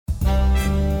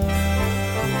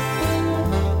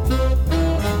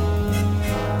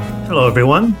Hello,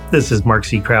 everyone. This is Mark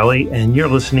C. Crowley, and you're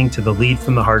listening to the Lead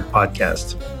from the Heart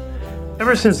podcast.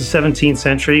 Ever since the 17th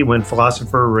century, when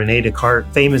philosopher René Descartes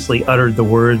famously uttered the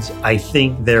words, "I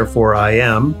think, therefore I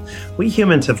am," we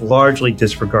humans have largely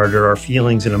disregarded our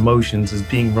feelings and emotions as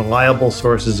being reliable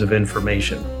sources of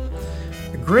information.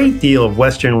 A great deal of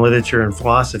Western literature and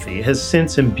philosophy has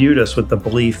since imbued us with the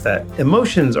belief that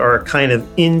emotions are a kind of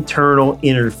internal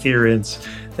interference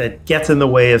that gets in the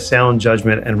way of sound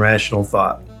judgment and rational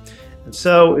thought. And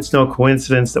so it's no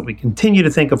coincidence that we continue to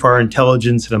think of our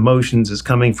intelligence and emotions as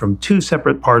coming from two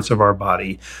separate parts of our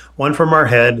body, one from our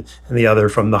head and the other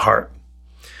from the heart.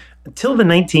 Until the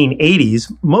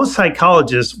 1980s, most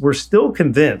psychologists were still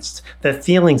convinced that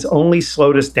feelings only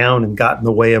slowed us down and got in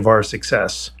the way of our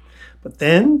success. But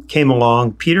then came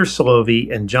along Peter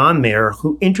Salovey and John Mayer,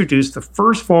 who introduced the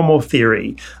first formal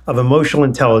theory of emotional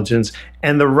intelligence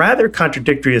and the rather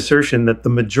contradictory assertion that the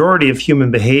majority of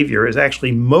human behavior is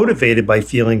actually motivated by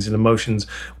feelings and emotions,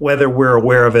 whether we're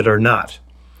aware of it or not.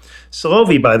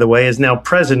 Salovey, by the way, is now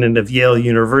president of Yale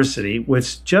University,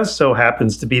 which just so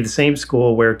happens to be the same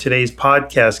school where today's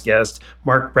podcast guest,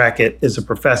 Marc Brackett, is a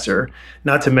professor,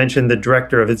 not to mention the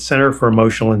director of its Center for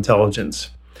Emotional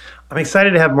Intelligence. I'm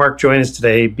excited to have Marc join us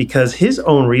today because his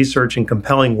own research and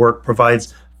compelling work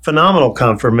provides phenomenal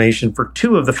confirmation for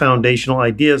two of the foundational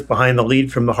ideas behind the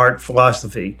Lead from the Heart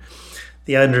philosophy: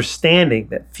 the understanding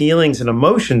that feelings and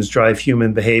emotions drive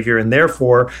human behavior and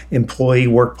therefore employee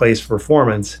workplace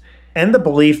performance, and the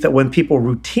belief that when people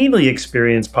routinely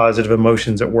experience positive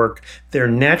emotions at work, they're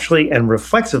naturally and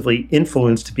reflexively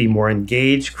influenced to be more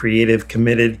engaged, creative,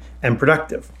 committed, and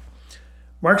productive.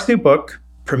 Marc's new book,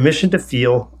 Permission to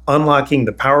Feel: Unlocking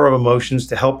the Power of Emotions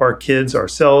to Help Our Kids,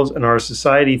 Ourselves, and Our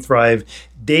Society Thrive,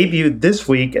 debuted this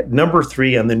week at number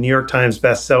 3 on the New York Times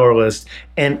bestseller list.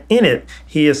 And in it,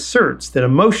 he asserts that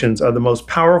emotions are the most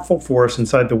powerful force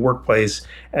inside the workplace,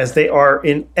 as they are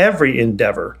in every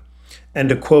endeavor. And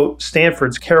to quote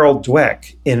Stanford's Carol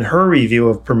Dweck, in her review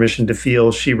of Permission to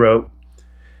Feel, she wrote,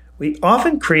 "We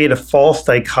often create a false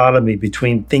dichotomy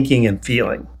between thinking and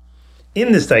feeling.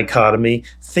 In this dichotomy,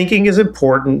 thinking is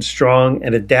important, strong,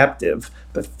 and adaptive,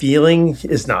 but feeling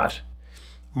is not.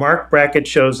 Marc Brackett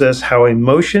shows us how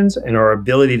emotions and our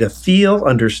ability to feel,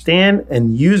 understand,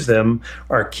 and use them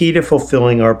are key to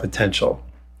fulfilling our potential."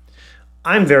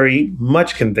 I'm very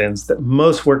much convinced that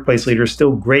most workplace leaders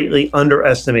still greatly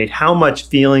underestimate how much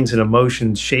feelings and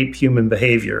emotions shape human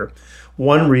behavior.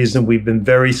 One reason we've been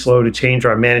very slow to change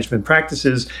our management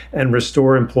practices and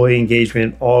restore employee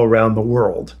engagement all around the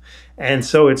world. And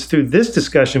so it's through this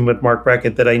discussion with Marc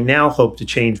Brackett that I now hope to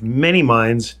change many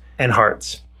minds and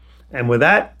hearts. And with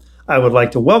that, I would like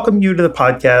to welcome you to the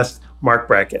podcast, Marc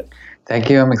Brackett. Thank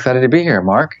you. I'm excited to be here,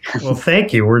 Mark. Well,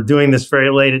 thank you. We're doing this very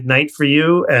late at night for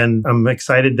you, and I'm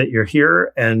excited that you're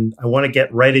here. And I want to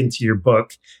get right into your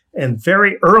book. And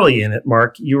very early in it,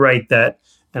 Marc, you write that,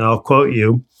 and I'll quote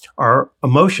you, "Our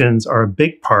emotions are a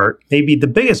big part, maybe the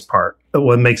biggest part, of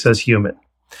what makes us human.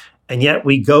 And yet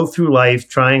we go through life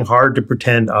trying hard to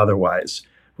pretend otherwise.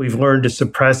 We've learned to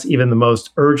suppress even the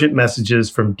most urgent messages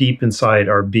from deep inside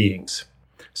our beings."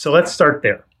 So let's start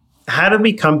there. How did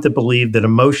we come to believe that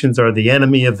emotions are the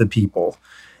enemy of the people?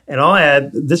 And I'll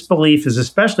add, this belief is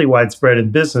especially widespread in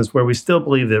business, where we still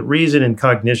believe that reason and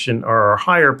cognition are our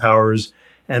higher powers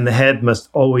and the head must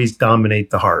always dominate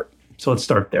the heart. So let's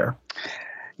start there.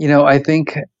 I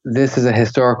think this is a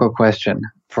historical question.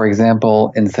 For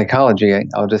example, in psychology,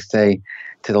 I'll just say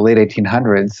to the late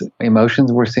 1800s,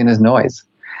 emotions were seen as noise.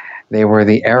 They were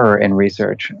the error in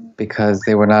research because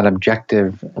they were not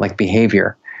objective like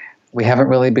behavior. We haven't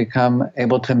really become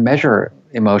able to measure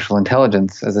emotional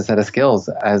intelligence as a set of skills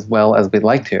as well as we'd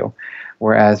like to.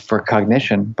 Whereas for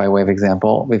cognition, by way of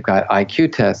example, we've got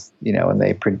IQ tests, and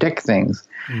they predict things.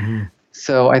 Mm-hmm.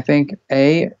 So I think,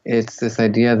 A, it's this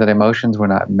idea that emotions were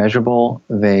not measurable.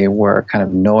 They were kind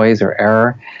of noise or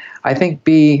error. I think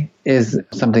B is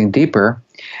something deeper,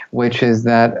 which is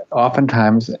that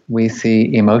oftentimes we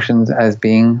see emotions as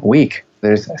being weak.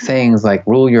 There's sayings like,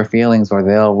 rule your feelings or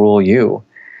they'll rule you,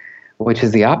 which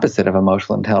is the opposite of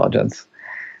emotional intelligence.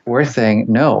 We're saying,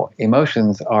 no,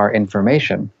 emotions are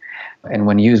information. And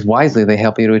when used wisely, they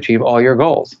help you to achieve all your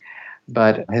goals.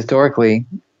 But historically,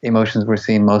 emotions were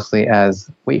seen mostly as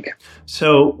weak.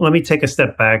 So let me take a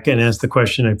step back and ask the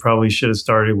question I probably should have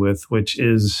started with, which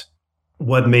is,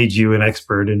 what made you an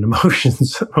expert in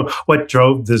emotions? What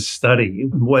drove this study?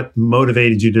 What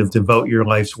motivated you to devote your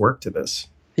life's work to this?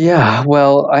 Yeah,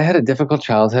 well, I had a difficult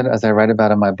childhood, as I write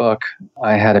about in my book.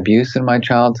 I had abuse in my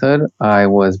childhood. I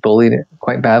was bullied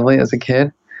quite badly as a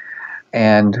kid.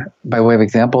 And by way of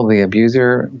example, the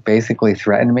abuser basically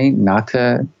threatened me not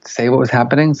to say what was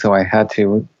happening. So I had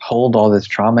to hold all this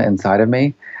trauma inside of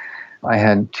me. I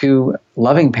had two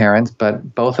loving parents,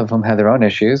 but both of them had their own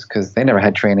issues because they never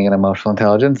had training in emotional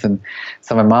intelligence. And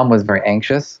so my mom was very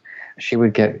anxious. She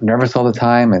would get nervous all the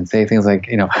time and say things like,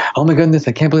 oh my goodness,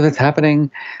 I can't believe that's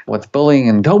happening. What's bullying?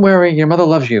 And don't worry, your mother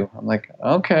loves you. I'm like,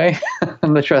 okay,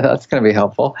 I'm not sure that's going to be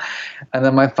helpful. And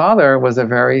then my father was a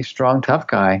very strong, tough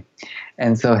guy.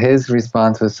 And so his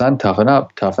response was, son, toughen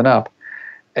up, toughen up.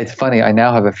 It's funny, I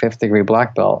now have a 5th-degree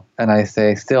black belt, and I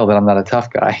say still that I'm not a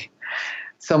tough guy.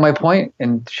 So my point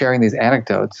in sharing these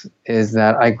anecdotes is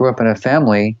that I grew up in a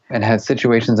family and had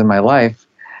situations in my life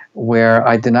where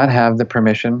I did not have the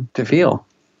permission to feel.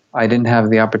 I didn't have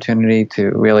the opportunity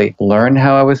to really learn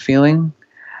how I was feeling.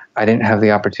 I didn't have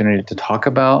the opportunity to talk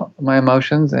about my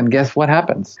emotions. And guess what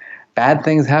happens? Bad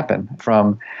things happen,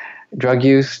 from drug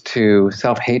use to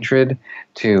self-hatred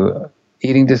to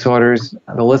eating disorders.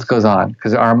 The list goes on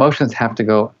because our emotions have to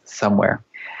go somewhere.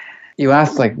 You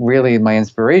asked, really my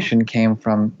inspiration came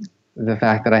from the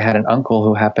fact that I had an uncle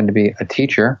who happened to be a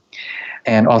teacher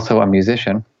and also a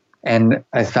musician. And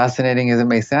as fascinating as it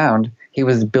may sound, he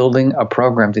was building a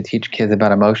program to teach kids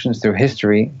about emotions through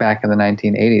history back in the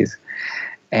 1980s.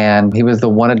 And he was the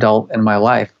one adult in my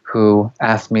life who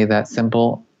asked me that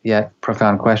simple yet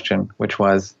profound question, which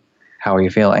was, how are you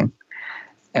feeling?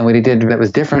 And what he did that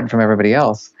was different from everybody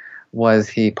else was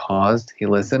he paused, he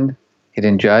listened, he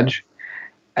didn't judge.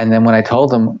 And then when I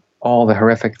told him all the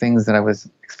horrific things that I was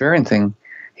experiencing,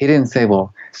 he didn't say,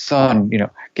 well, son,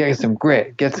 get some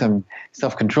grit, get some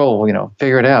self-control,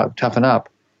 figure it out, toughen up.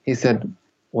 He said,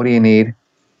 what do you need?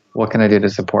 What can I do to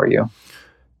support you?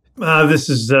 This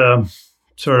is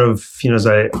sort of,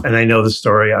 I know the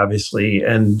story, obviously.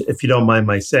 And if you don't mind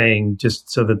my saying, just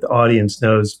so that the audience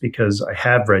knows, because I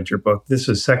have read your book, this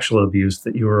is sexual abuse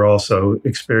that you were also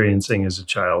experiencing as a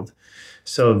child.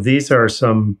 So these are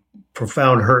some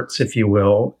profound hurts, if you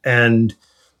will. And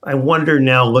I wonder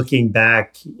now, looking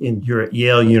back, you're at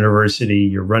Yale University,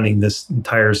 you're running this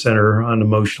entire center on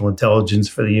emotional intelligence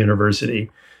for the university.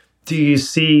 Do you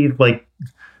see, were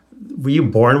you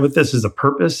born with this as a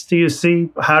purpose, do you see?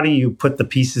 How do you put the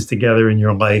pieces together in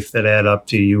your life that add up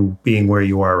to you being where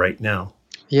you are right now?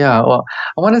 Yeah, well,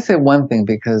 I want to say one thing,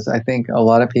 because I think a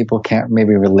lot of people can't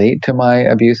maybe relate to my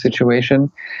abuse situation,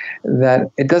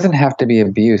 that it doesn't have to be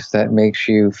abuse that makes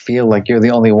you feel like you're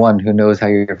the only one who knows how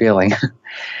you're feeling.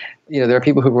 There are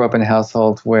people who grew up in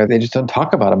households where they just don't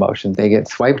talk about emotions. They get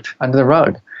swiped under the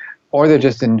rug. Or they're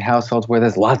just in households where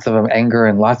there's lots of anger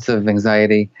and lots of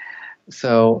anxiety.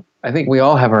 So I think we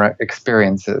all have our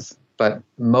experiences, but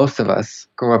most of us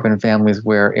grew up in families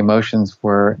where emotions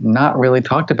were not really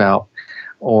talked about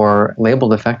or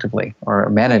labeled effectively or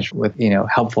managed with,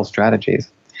 helpful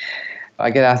strategies. I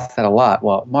get asked that a lot.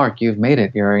 Well, Mark, you've made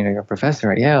it. You're a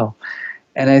professor at Yale.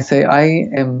 And I say, I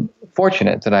am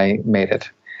fortunate that I made it.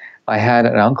 I had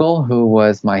an uncle who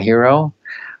was my hero.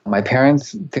 My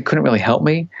parents, they couldn't really help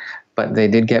me, but they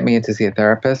did get me to see a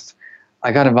therapist.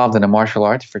 I got involved in martial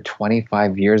arts for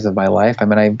 25 years of my life.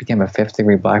 I became a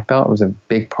 5th-degree black belt. It was a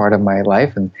big part of my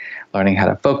life, and learning how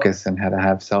to focus and how to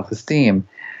have self-esteem.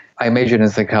 I majored in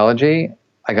psychology.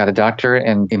 I got a doctorate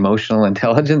in emotional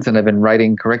intelligence, and I've been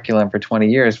writing curriculum for 20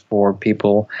 years for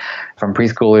people from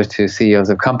preschoolers to CEOs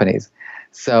of companies.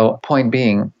 So point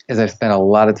being is I've spent a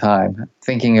lot of time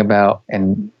thinking about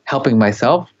and helping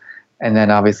myself, and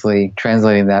then obviously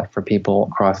translating that for people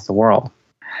across the world.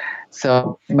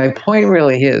 So my point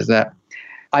really is that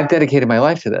I've dedicated my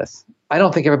life to this. I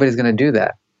don't think everybody's going to do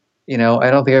that. I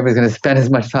don't think everybody's going to spend as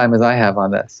much time as I have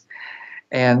on this.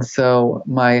 And so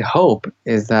my hope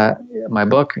is that my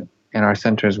book and our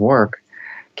center's work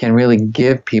can really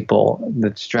give people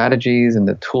the strategies and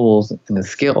the tools and the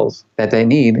skills that they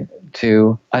need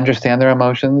to understand their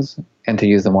emotions and to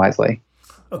use them wisely.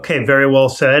 Okay, very well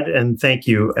said. And thank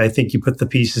you. I think you put the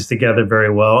pieces together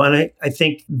very well. And I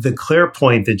think the clear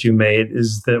point that you made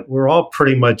is that we're all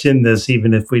pretty much in this,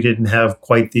 even if we didn't have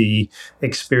quite the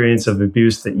experience of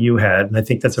abuse that you had. And I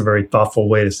think that's a very thoughtful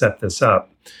way to set this up.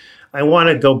 I want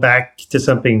to go back to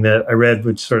something that I read,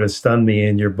 which sort of stunned me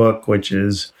in your book, which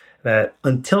is that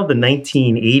until the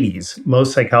 1980s,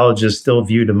 most psychologists still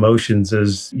viewed emotions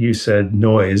as, you said,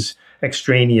 noise,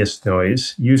 extraneous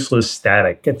noise, useless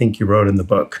static, I think you wrote in the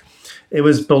book. It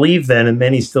was believed then, and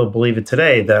many still believe it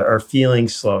today, that our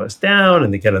feelings slow us down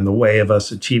and they get in the way of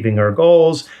us achieving our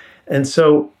goals. And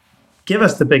so give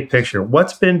us the big picture.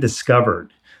 What's been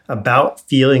discovered about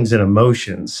feelings and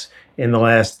emotions in the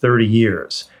last 30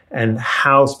 years? And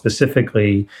how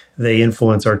specifically they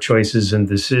influence our choices and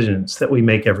decisions that we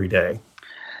make every day?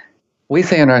 We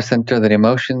say in our center that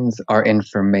emotions are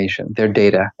information, they're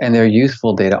data, and they're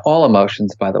useful data. All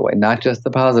emotions, by the way, not just the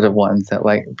positive ones that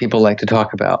people like to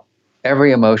talk about.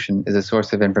 Every emotion is a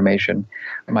source of information.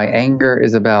 My anger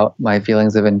is about my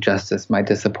feelings of injustice. My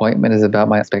disappointment is about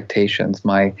my expectations.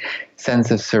 My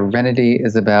sense of serenity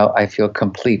is about I feel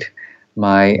complete.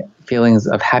 My feelings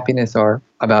of happiness are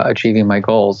about achieving my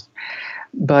goals.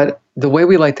 But the way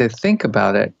we like to think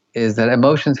about it is that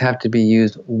emotions have to be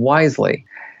used wisely.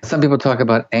 Some people talk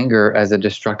about anger as a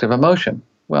destructive emotion.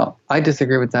 Well, I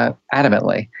disagree with that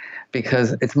adamantly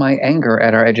because it's my anger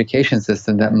at our education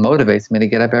system that motivates me to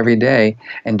get up every day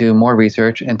and do more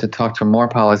research and to talk to more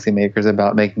policymakers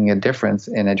about making a difference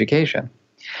in education.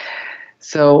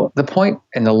 So the point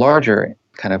in the larger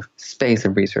kind of space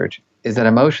of research is that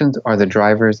emotions are the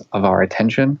drivers of our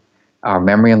attention, our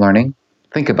memory and learning.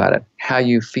 Think about it. How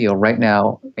you feel right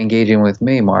now engaging with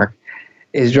me, Mark,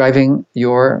 is driving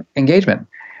your engagement.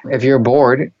 If you're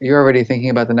bored, you're already thinking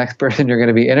about the next person you're going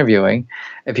to be interviewing.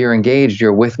 If you're engaged,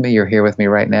 you're with me, you're here with me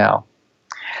right now.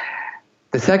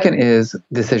 The second is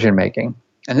decision making.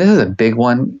 And this is a big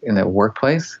one in the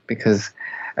workplace because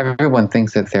everyone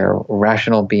thinks that they're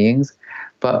rational beings,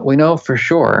 but we know for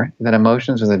sure that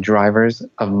emotions are the drivers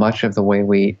of much of the way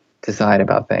we decide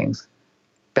about things.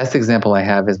 Best example I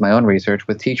have is my own research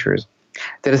with teachers.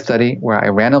 Did a study where I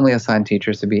randomly assigned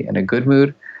teachers to be in a good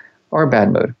mood or a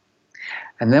bad mood.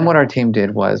 And then what our team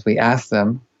did was we asked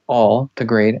them all to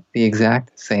grade the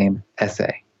exact same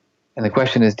essay. And the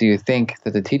question is, do you think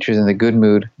that the teachers in the good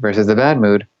mood versus the bad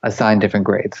mood assign different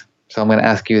grades? So I'm going to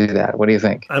ask you that. What do you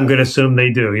think? I'm going to assume they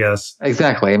do, yes.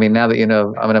 Exactly. I mean, now that you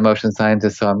know, I'm an emotion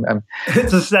scientist, so I'm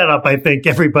It's a setup. I think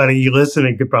everybody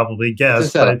listening could probably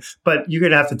guess, but you're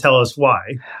going to have to tell us why.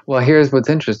 Well, here's what's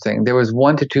interesting. There was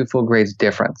 1 to 2 full grades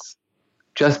difference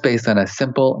just based on a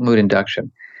simple mood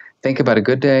induction. Think about a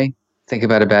good day, think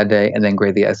about a bad day, and then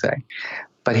grade the essay.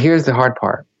 But here's the hard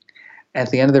part. At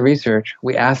the end of the research,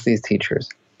 we asked these teachers,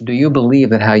 do you believe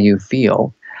that how you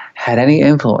feel had any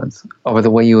influence over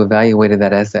the way you evaluated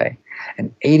that essay?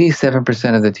 And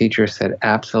 87% of the teachers said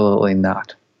absolutely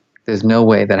not. There's no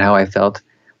way that how I felt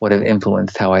would have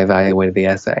influenced how I evaluated the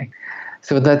essay.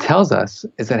 So what that tells us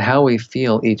is that how we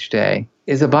feel each day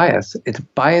is a bias. It's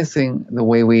biasing the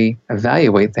way we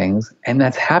evaluate things, and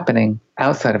that's happening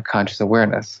outside of conscious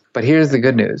awareness. But here's the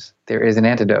good news. There is an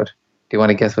antidote. Do you want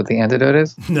to guess what the antidote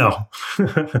is? No.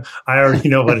 I already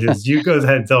know what it is. You go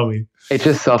ahead and tell me. It's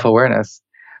just self-awareness.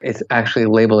 It's actually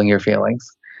labeling your feelings.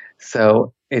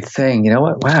 So it's saying, you know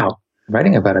what? Wow,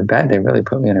 writing about a bad day really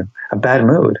put me in a bad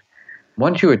mood.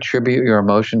 Once you attribute your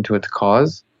emotion to its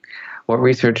cause, what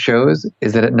research shows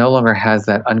is that it no longer has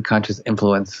that unconscious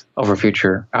influence over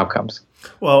future outcomes.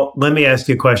 Well, let me ask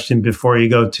you a question before you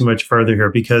go too much further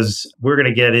here, because we're going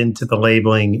to get into the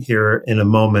labeling here in a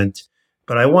moment.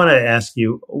 But I want to ask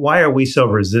you, why are we so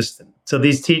resistant? So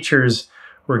these teachers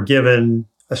were given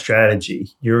a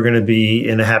strategy. You're going to be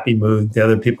in a happy mood. The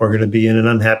other people are going to be in an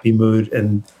unhappy mood.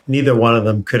 And neither one of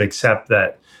them could accept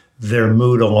that their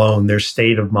mood alone, their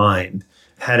state of mind,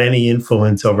 had any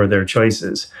influence over their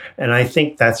choices. And I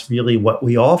think that's really what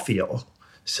we all feel.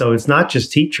 So it's not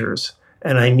just teachers.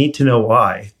 And I need to know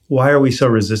why. Why are we so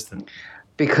resistant?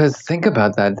 Because think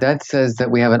about that. That says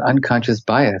that we have an unconscious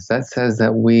bias. That says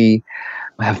that we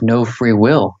have no free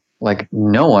will. Like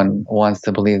no one wants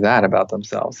to believe that about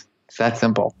themselves. It's that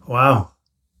simple. Wow.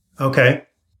 Okay.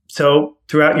 So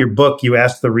throughout your book, you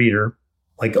asked the reader,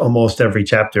 like almost every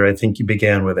chapter, I think you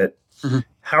began with it,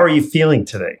 how are you feeling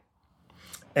today?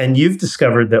 And you've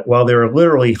discovered that while there are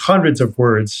literally hundreds of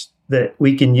words that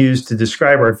we can use to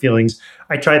describe our feelings,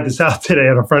 I tried this out today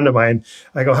on a friend of mine.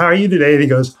 I go, how are you today? And he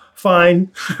goes,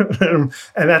 fine. And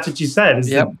that's what you said.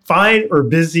 Is it fine or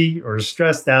busy or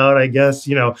stressed out, I guess,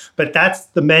 but that's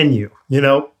the menu,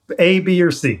 A, B,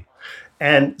 or C.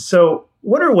 And so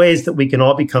what are ways that we can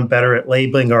all become better at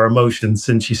labeling our emotions,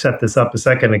 since you set this up a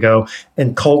second ago,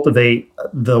 and cultivate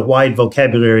the wide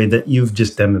vocabulary that you've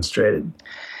just demonstrated?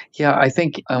 Yeah, I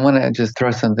think I want to just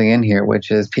throw something in here,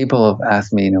 which is people have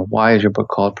asked me, why is your book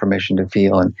called Permission to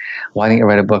Feel? And why didn't you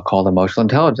write a book called Emotional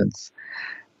Intelligence?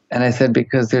 And I said,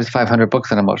 because there's 500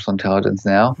 books on emotional intelligence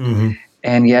now. Mm-hmm.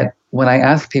 And yet when I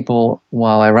ask people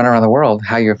while I run around the world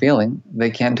how you're feeling, they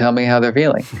can't tell me how they're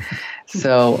feeling.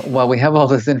 So while we have all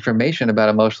this information about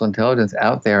emotional intelligence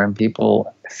out there and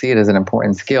people see it as an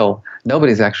important skill,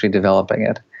 nobody's actually developing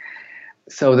it.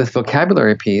 So this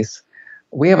vocabulary piece,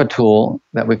 we have a tool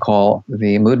that we call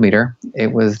the Mood Meter.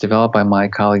 It was developed by my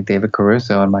colleague David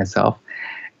Caruso and myself.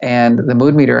 And the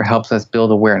Mood Meter helps us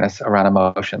build awareness around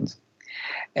emotions.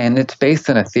 And it's based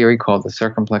on a theory called the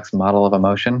circumplex model of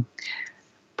emotion.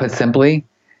 Put simply,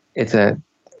 it's a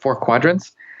 4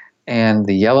 quadrants, and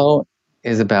the yellow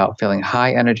is about feeling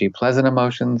high energy, pleasant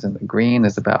emotions, and the green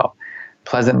is about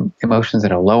pleasant emotions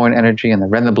that are low in energy, and the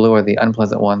red and the blue are the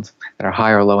unpleasant ones that are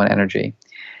high or low in energy.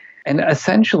 And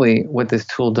essentially what this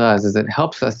tool does is it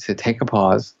helps us to take a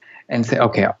pause and say,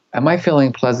 okay, am I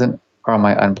feeling pleasant or am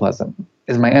I unpleasant?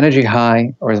 Is my energy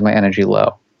high or is my energy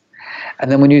low?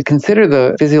 And then when you consider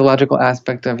the physiological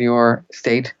aspect of your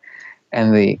state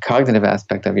and the cognitive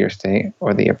aspect of your state,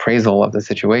 or the appraisal of the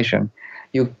situation,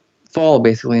 you fall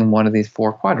basically in one of these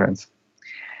 4 quadrants.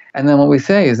 And then what we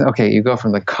say is, okay, you go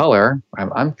from the color,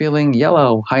 I'm feeling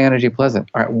yellow, high energy, pleasant.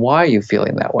 All right, why are you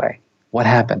feeling that way? What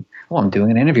happened? Oh, I'm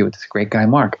doing an interview with this great guy,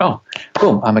 Mark. Oh,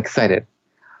 boom, I'm excited.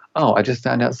 Oh, I just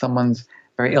found out someone's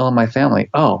very ill in my family.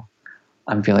 Oh,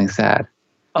 I'm feeling sad.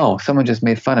 Oh, someone just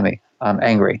made fun of me. I'm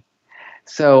angry.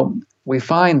 So we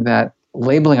find that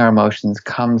labeling our emotions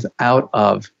comes out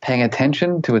of paying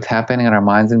attention to what's happening in our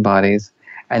minds and bodies,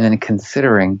 and then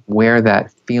considering where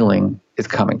that feeling is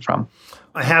coming from.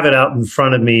 I have it out in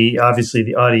front of me. Obviously,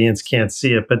 the audience can't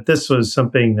see it, but this was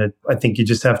something that I think you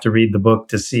just have to read the book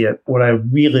to see it. What I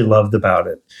really loved about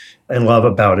it, and love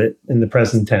about it in the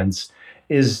present tense,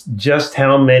 is just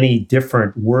how many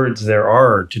different words there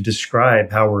are to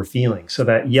describe how we're feeling. So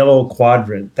that yellow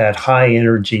quadrant, that high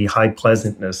energy, high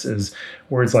pleasantness, is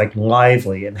words like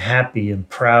lively and happy and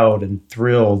proud and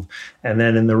thrilled. And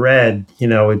then in the red,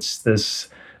 it's this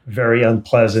very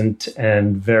unpleasant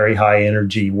and very high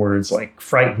energy words like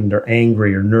frightened or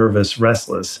angry or nervous,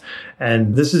 restless.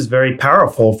 And this is very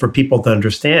powerful for people to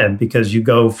understand, because you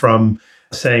go from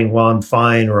saying, well, I'm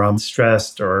fine, or I'm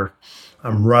stressed, or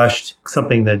I'm rushed,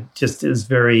 something that just is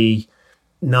very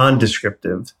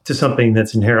non-descriptive, to something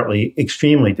that's inherently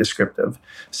extremely descriptive.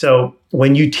 So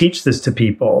when you teach this to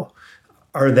people,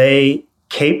 are they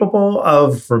capable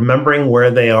of remembering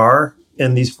where they are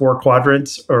in these 4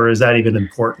 quadrants, or is that even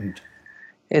important?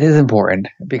 It is important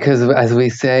because, as we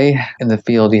say in the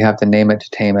field, you have to name it to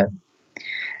tame it.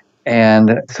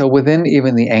 And so within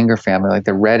even the anger family, like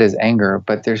the red is anger,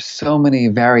 but there's so many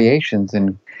variations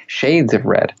and shades of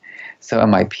red. So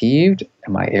am I peeved?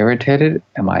 Am I irritated?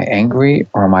 Am I angry?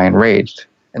 Or am I enraged?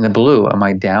 In the blue, am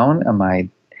I down? Am I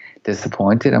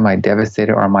disappointed? Am I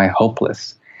devastated? Or am I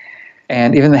hopeless?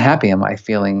 And even the happy, am I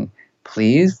feeling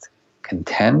pleased,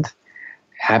 content,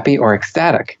 happy, or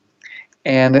ecstatic?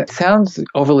 And it sounds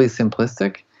overly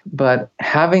simplistic, but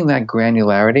having that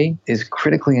granularity is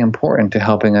critically important to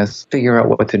helping us figure out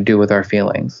what to do with our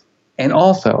feelings. And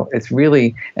also, it's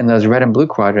really, in those red and blue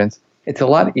quadrants, it's a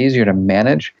lot easier to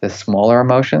manage the smaller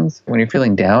emotions. When you're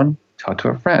feeling down, talk to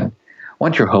a friend.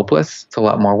 Once you're hopeless, it's a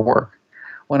lot more work.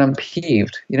 When I'm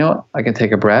peeved, I can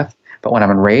take a breath, but when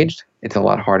I'm enraged, it's a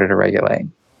lot harder to regulate.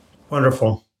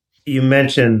 Wonderful. You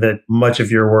mentioned that much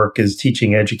of your work is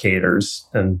teaching educators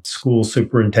and school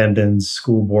superintendents,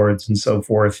 school boards, and so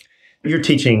forth. You're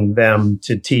teaching them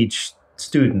to teach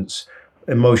students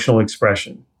emotional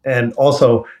expression, and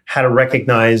also how to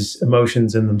recognize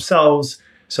emotions in themselves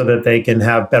so that they can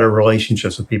have better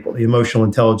relationships with people, the emotional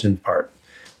intelligence part.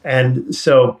 And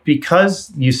so because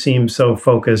you seem so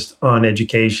focused on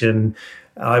education,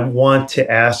 I want to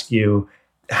ask you,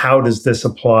 how does this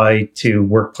apply to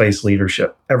workplace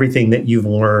leadership? Everything that you've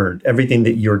learned, everything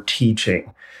that you're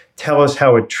teaching, tell us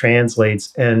how it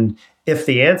translates. And if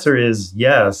the answer is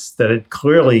yes, that it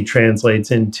clearly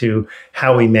translates into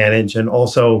how we manage and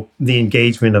also the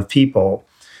engagement of people.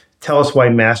 Tell us why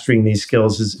mastering these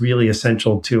skills is really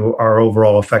essential to our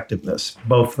overall effectiveness,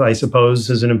 both, I suppose,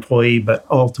 as an employee, but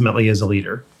ultimately as a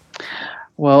leader.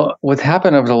 Well, what's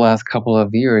happened over the last couple of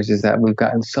years is that we've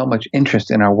gotten so much interest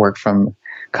in our work from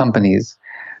companies,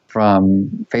 from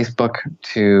Facebook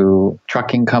to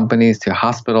trucking companies to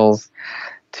hospitals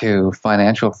to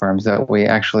financial firms, that we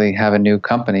actually have a new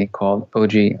company called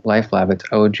OJ Life Lab. It's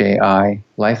OJI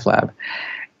Life Lab.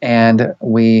 And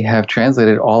we have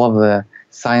translated all of the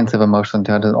science of emotional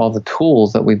intelligence, all the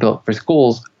tools that we built for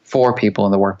schools for people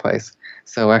in the workplace.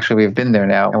 So actually we've been there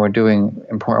now and we're doing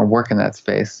important work in that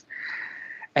space.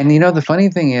 And the funny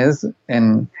thing is,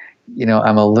 and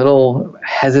I'm a little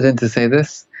hesitant to say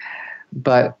this,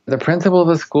 but the principal of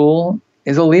the school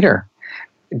is a leader,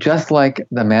 just like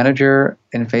the manager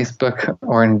in Facebook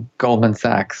or in Goldman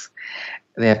Sachs.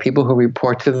 They have people who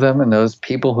report to them, and those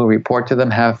people who report to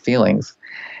them have feelings.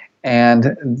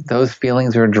 And those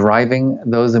feelings are driving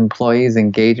those employees'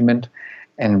 engagement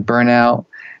and burnout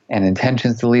and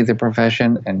intentions to leave the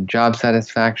profession and job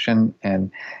satisfaction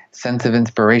and sense of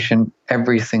inspiration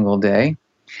every single day.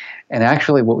 And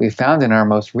actually what we found in our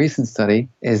most recent study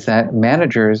is that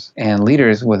managers and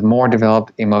leaders with more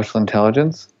developed emotional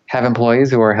intelligence have employees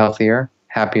who are healthier,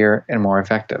 happier, and more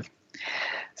effective.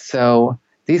 So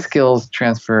These skills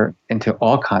transfer into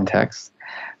all contexts.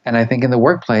 And I think in the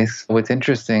workplace, what's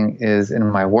interesting is in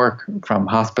my work from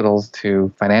hospitals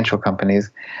to financial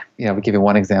companies, I'll give you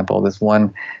one example. This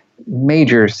one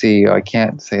major CEO, I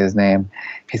can't say his name,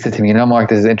 he said to me, Mark,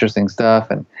 this is interesting stuff.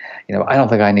 And, I don't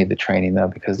think I need the training though,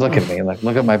 because look at me,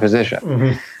 look at my position.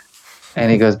 Mm-hmm.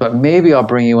 And he goes, but maybe I'll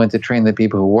bring you in to train the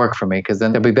people who work for me, because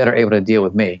then they'll be better able to deal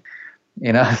with me.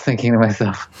 I was thinking to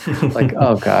myself,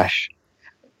 oh gosh.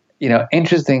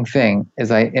 Interesting thing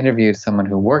is I interviewed someone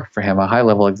who worked for him, a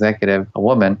high-level executive, a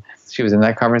woman. She was in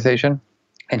that conversation,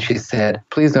 and she said,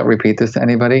 please don't repeat this to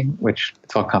anybody, which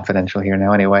it's all confidential here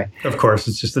now anyway. Of course,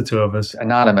 it's just the two of us.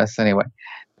 Anonymous, anyway.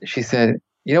 She said,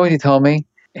 you know what he told me?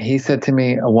 He said to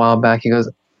me a while back, he goes,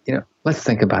 let's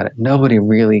think about it. Nobody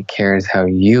really cares how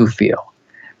you feel,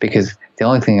 because the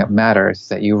only thing that matters is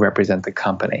that you represent the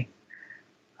company.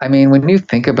 I mean, when you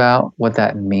think about what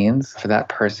that means for that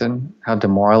person, how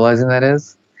demoralizing that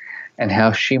is, and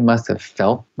how she must have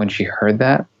felt when she heard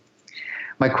that,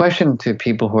 my question to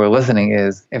people who are listening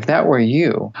is, if that were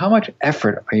you, how much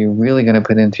effort are you really going to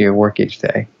put into your work each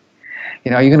day?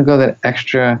 Are you going to go that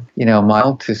extra,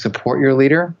 mile to support your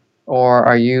leader? Or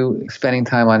are you spending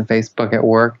time on Facebook at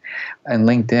work and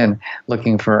LinkedIn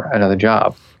looking for another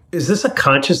job? Is this a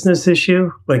consciousness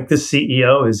issue? Like this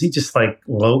CEO, is he just like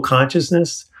low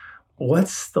consciousness?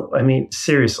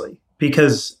 Seriously,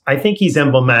 because I think he's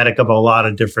emblematic of a lot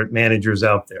of different managers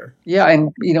out there. Yeah.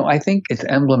 And, I think it's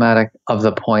emblematic of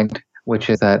the point, which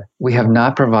is that we have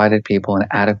not provided people an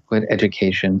adequate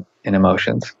education in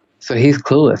emotions. So he's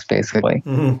clueless, basically.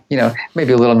 Mm-hmm.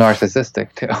 Maybe a little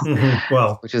narcissistic too, mm-hmm.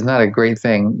 Well, which is not a great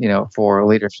thing, for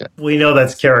leadership. We know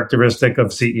that's characteristic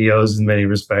of CEOs in many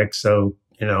respects. So,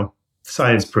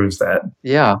 science proves that.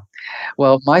 Yeah.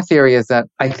 Well, my theory is that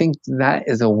I think that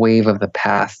is a wave of the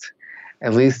past.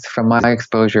 At least from my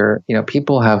exposure,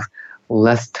 people have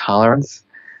less tolerance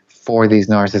for these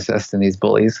narcissists and these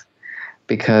bullies,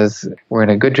 because we're in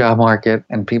a good job market,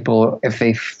 and people, if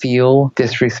they feel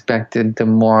disrespected,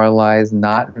 demoralized,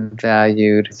 not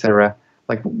valued, etc.,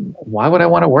 why would I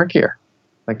want to work here?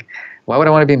 Why would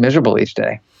I want to be miserable each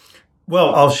day?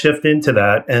 Well, I'll shift into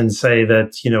that and say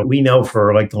that, we know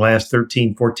for the last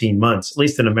 13, 14 months, at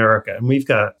least in America, and we've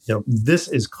got, this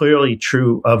is clearly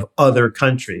true of other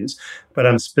countries, but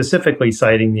I'm specifically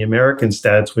citing the American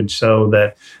stats, which show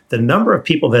that the number of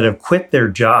people that have quit their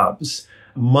jobs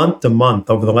month to month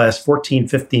over the last 14,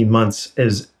 15 months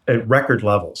is at record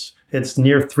levels. It's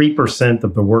near 3%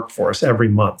 of the workforce every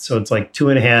month. So it's like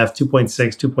 2.5,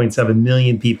 2.6, 2.7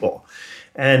 million people.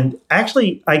 And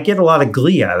actually, I get a lot of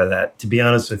glee out of that, to be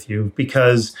honest with you,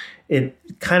 because it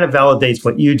kind of validates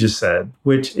what you just said,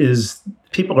 which is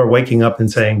people are waking up and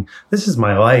saying, this is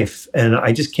my life, and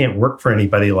I just can't work for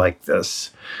anybody like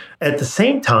this. At the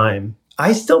same time,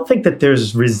 I still think that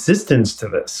there's resistance to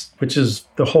this, which is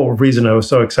the whole reason I was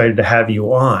so excited to have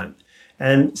you on.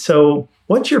 And so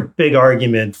what's your big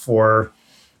argument for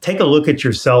take a look at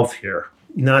yourself here,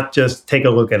 not just take a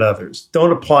look at others?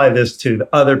 Don't apply this to the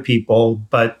other people,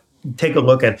 but take a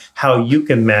look at how you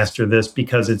can master this,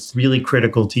 because it's really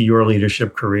critical to your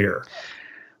leadership career.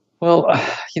 Well,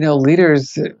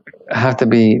 leaders have to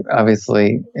be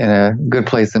obviously in a good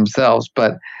place themselves,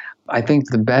 but I think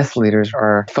the best leaders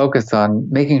are focused on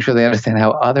making sure they understand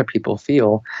how other people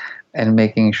feel and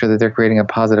making sure that they're creating a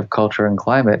positive culture and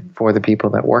climate for the people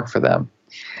that work for them.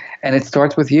 And it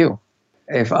starts with you.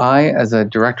 If I, as a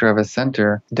director of a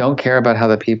center, don't care about how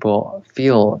the people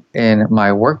feel in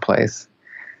my workplace,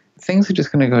 things are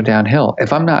just going to go downhill.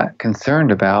 If I'm not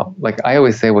concerned about, I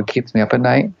always say, what keeps me up at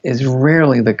night is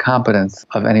rarely the competence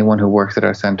of anyone who works at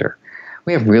our center.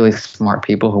 We have really smart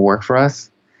people who work for us.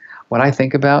 What I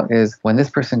think about is when this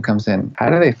person comes in, how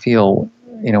do they feel,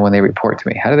 when they report to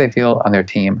me? How do they feel on their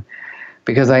team?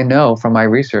 Because I know from my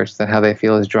research that how they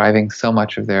feel is driving so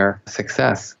much of their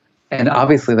success. And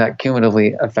obviously that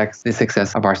cumulatively affects the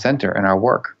success of our center and our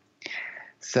work.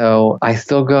 So I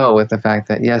still go with the fact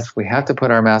that, yes, we have to put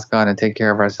our mask on and take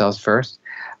care of ourselves first.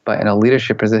 But in a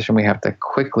leadership position, we have to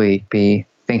quickly be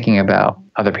thinking about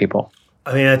other people.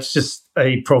 I mean, that's just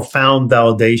a profound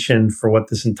validation for what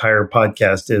this entire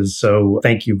podcast is. So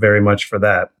thank you very much for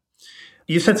that.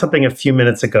 You said something a few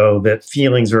minutes ago that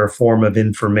feelings are a form of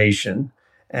information,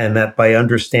 and that by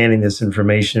understanding this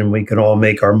information, we can all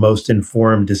make our most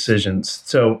informed decisions.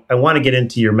 So I want to get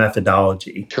into your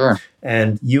methodology. Sure.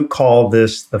 And you call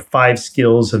this the 5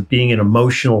 skills of being an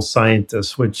emotional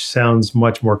scientist, which sounds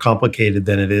much more complicated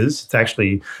than it is. It's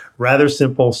actually rather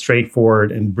simple,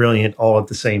 straightforward, and brilliant all at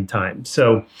the same time.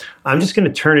 So I'm just going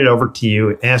to turn it over to you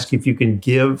and ask if you can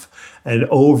give an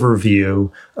overview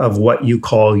of what you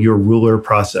call your ruler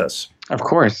process. Of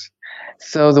course.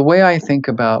 So the way I think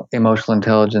about emotional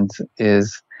intelligence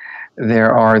is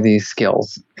there are these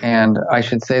skills. And I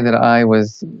should say that I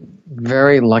was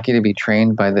very lucky to be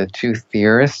trained by the two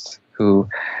theorists who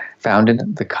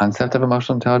founded the concept of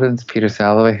emotional intelligence, Peter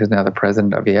Salovey, who's now the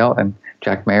president of Yale, and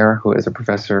Jack Mayer, who is a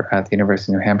professor at the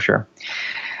University of New Hampshire.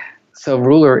 So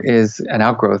Ruler is an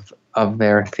outgrowth of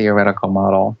their theoretical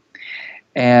model.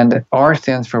 And R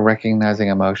stands for recognizing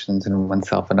emotions in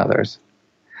oneself and others.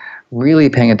 Really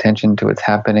paying attention to what's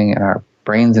happening in our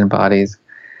brains and bodies,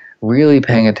 really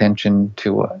paying attention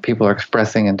to what people are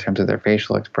expressing in terms of their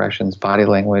facial expressions, body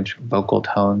language, vocal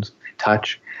tones,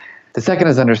 touch. The second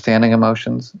is understanding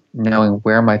emotions, knowing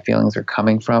where my feelings are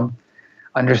coming from,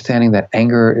 understanding that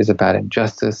anger is about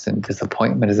injustice and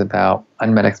disappointment is about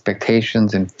unmet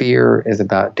expectations and fear is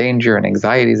about danger and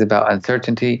anxiety is about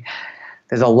uncertainty.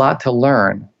 There's a lot to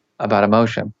learn about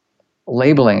emotion.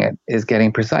 Labeling it is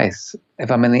getting precise.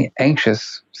 If I'm in the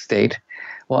anxious state,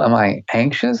 well, am I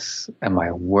anxious? Am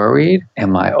I worried?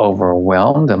 Am I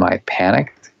overwhelmed? Am I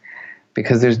panicked?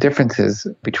 Because there's differences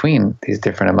between these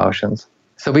different emotions.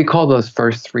 So we call those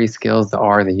first three skills the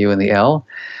R, the U, and the L.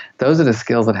 Those are the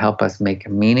skills that help us make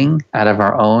meaning out of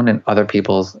our own and other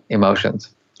people's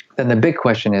emotions. Then the big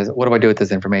question is, what do I do with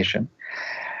this information?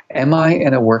 Am I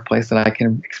in a workplace that I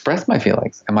can express my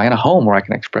feelings? Am I in a home where I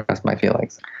can express my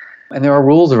feelings? And there are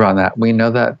rules around that. We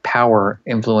know that power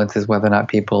influences whether or not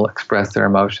people express their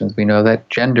emotions. We know that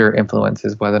gender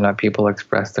influences whether or not people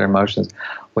express their emotions.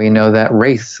 We know that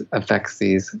race affects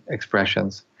these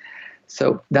expressions.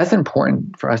 So that's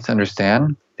important for us to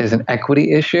understand. There's an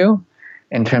equity issue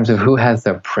in terms of who has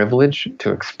the privilege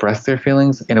to express their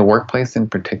feelings in a workplace in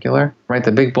particular, right?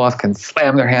 The big boss can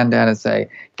slam their hand down and say,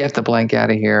 get the blank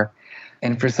out of here.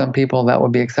 And for some people, that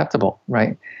would be acceptable,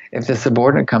 right? If the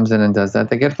subordinate comes in and does that,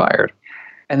 they get fired.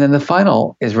 And then the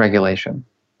final is regulation.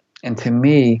 And to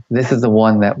me, this is the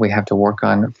one that we have to work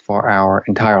on for our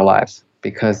entire lives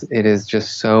because it is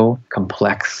just so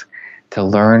complex to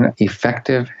learn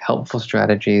effective, helpful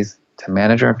strategies to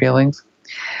manage our feelings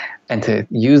and to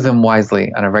use them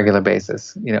wisely on a regular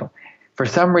basis. You know, for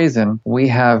some reason, we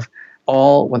have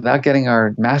all, without getting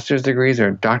our master's degrees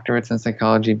or doctorates in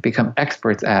psychology, become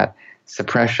experts at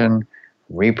suppression,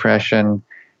 repression,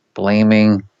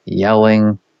 blaming,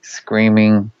 yelling,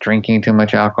 screaming, drinking too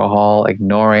much alcohol,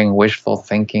 ignoring, wishful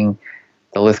thinking,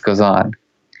 the list goes on.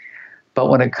 But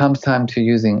when it comes time to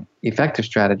using effective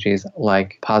strategies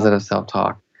like positive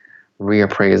self-talk,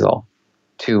 reappraisal,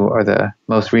 two are the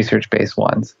most research-based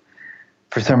ones,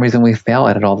 for some reason we fail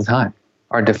at it all the time.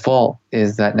 Our default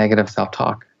is that negative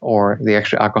self-talk or the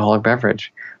extra alcoholic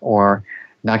beverage or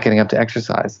not getting up to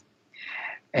exercise.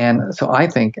 And so I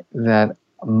think that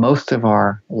most of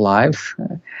our lives,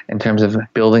 in terms of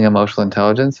building emotional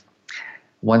intelligence,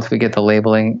 once we get the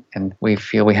labeling and we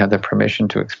feel we have the permission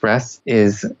to express,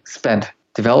 is spent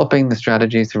developing the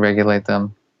strategies to regulate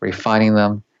them, refining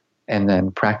them, and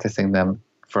then practicing them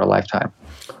for a lifetime.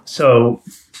 So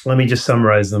let me just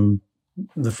summarize them.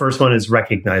 The first one is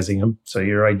recognizing them. So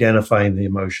you're identifying the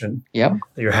emotion. Yep.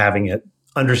 That you're having it,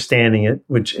 understanding it,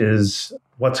 which is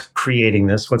what's creating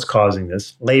this, what's causing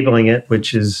this, labeling it,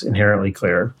 which is inherently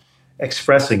clear,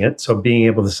 expressing it, so being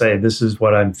able to say, this is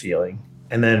what I'm feeling,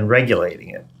 and then regulating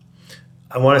it.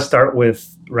 I want to start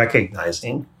with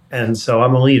recognizing. And so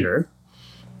I'm a leader,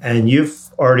 and you've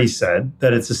already said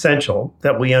that it's essential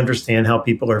that we understand how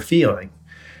people are feeling.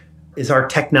 Is our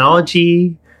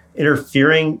technology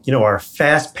interfering, our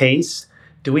fast pace?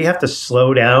 Do we have to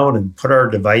slow down and put our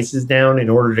devices down in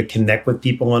order to connect with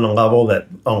people on a level that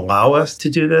allow us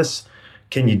to do this?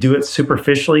 Can you do it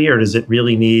superficially, or does it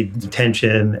really need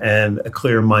attention and a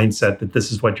clear mindset that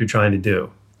this is what you're trying to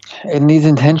do? It needs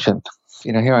intention.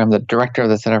 Here I'm the director of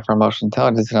the Center for Emotional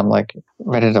Intelligence, and I'm like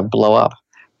ready to blow up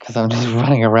because I'm just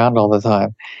running around all the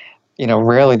time.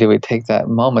 Rarely do we take that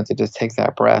moment to just take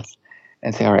that breath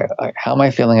and say, all right, how am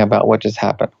I feeling about what just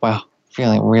happened? Wow,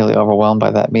 feeling really overwhelmed by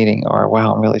that meeting, or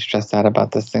wow, I'm really stressed out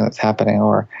about this thing that's happening,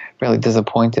 or really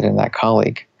disappointed in that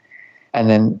colleague. And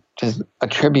then just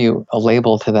attribute a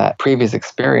label to that previous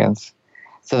experience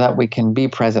so that we can be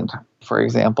present, for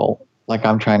example, like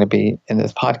I'm trying to be in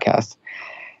this podcast.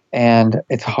 And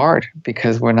it's hard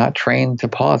because we're not trained to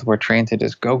pause. We're trained to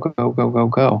just go, go, go, go,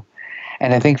 go.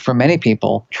 And I think for many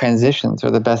people, transitions are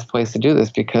the best place to do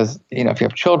this because, if you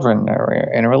have children or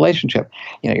in a relationship,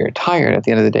 you're tired at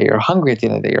the end of the day, you're hungry at the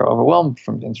end of the day, you're overwhelmed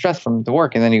and stressed from the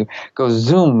work, and then you go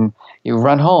Zoom, you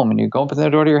run home and you go open the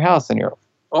door to your house and you're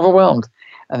overwhelmed.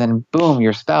 And then boom,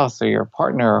 your spouse or your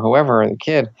partner or whoever, or the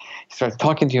kid, starts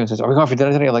talking to you and says, are we going for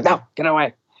dinner today? You're like, no, get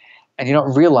away. And you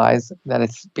don't realize that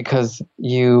it's because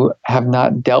you have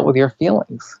not dealt with your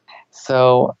feelings.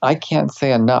 So I can't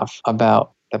say enough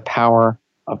about the power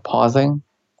of pausing,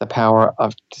 the power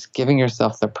of just giving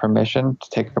yourself the permission to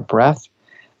take a breath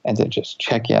and to just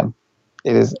check in.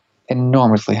 It is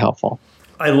enormously helpful.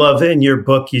 I love in your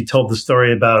book, you told the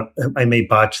story about, I may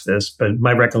botch this, but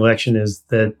my recollection is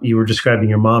that you were describing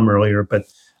your mom earlier. But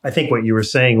I think what you were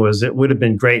saying was it would have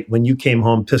been great when you came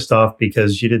home pissed off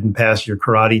because you didn't pass your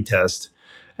karate test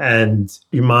and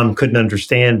your mom couldn't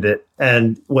understand it.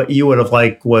 And what you would have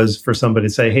liked was for somebody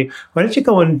to say, hey, why don't you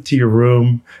go into your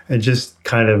room and just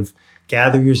kind of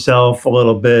gather yourself a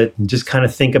little bit and just kind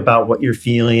of think about what you're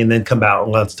feeling and then come out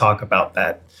and let's talk about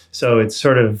that. So it's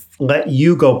sort of let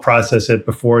you go process it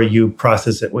before you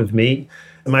process it with me.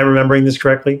 Am I remembering this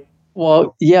correctly?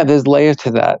 Well, yeah, there's layers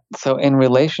to that. So in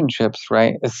relationships,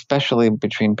 right, especially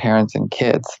between parents and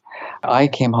kids, I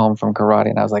came home from karate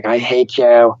and I was like, I hate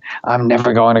you. I'm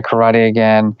never going to karate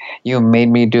again. You made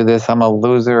me do this. I'm a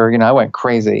loser. I went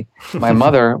crazy. My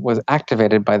mother was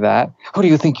activated by that. Who do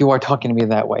you think you are talking to me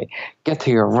that way? Get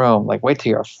to your room. Like, wait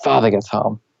till your father gets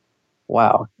home.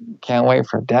 Wow, can't wait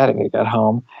for daddy to get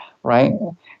home, right?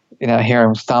 Hear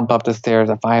him stomp up the stairs.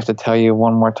 If I have to tell you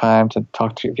one more time to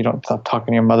talk to you, if you don't stop talking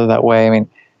to your mother that way,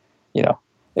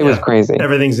 it was crazy.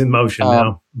 Everything's in motion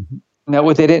now. Now,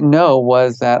 what they didn't know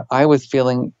was that I was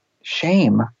feeling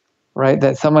shame, right?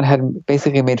 That someone had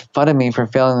basically made fun of me for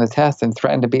failing the test and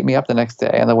threatened to beat me up the next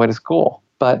day on the way to school.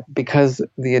 But because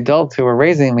the adults who were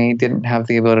raising me didn't have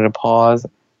the ability to pause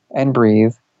and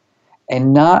breathe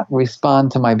and not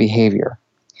respond to my behavior.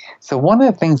 So one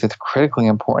of the things that's critically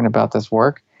important about this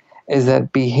work is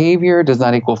that behavior does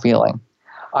not equal feeling.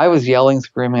 I was yelling,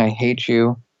 screaming, I hate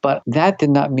you, but that did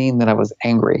not mean that I was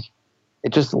angry.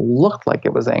 It just looked like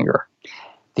it was anger.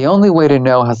 The only way to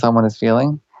know how someone is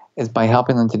feeling is by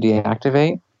helping them to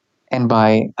deactivate and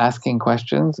by asking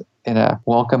questions in a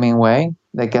welcoming way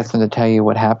that gets them to tell you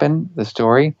what happened, the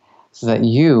story, so that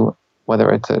you, whether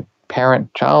it's a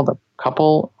parent, child, a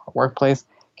couple, a workplace,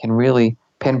 can really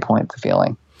pinpoint the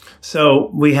feeling. So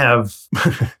we have,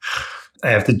 I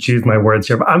have to choose my words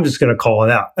here, but I'm just going to call it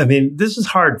out. I mean, this is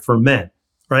hard for men,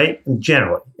 right?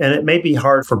 Generally. And it may be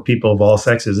hard for people of all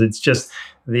sexes. It's just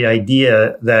the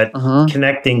idea that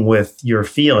connecting with your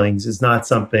feelings is not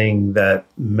something that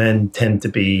men tend to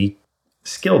be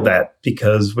skilled at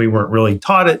because we weren't really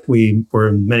taught it. We were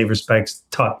in many respects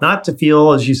taught not to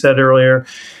feel, as you said earlier.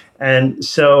 And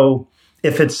so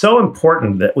if it's so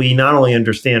important that we not only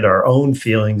understand our own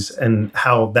feelings and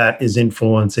how that is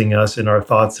influencing us in our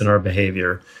thoughts and our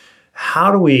behavior,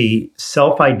 how do we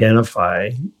self-identify,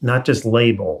 not just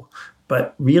label,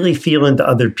 but really feel into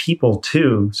other people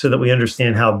too, so that we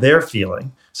understand how they're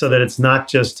feeling, so that it's not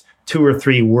just 2 or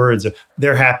 3 words of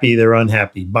they're happy, they're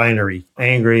unhappy, binary,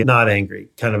 angry, not angry,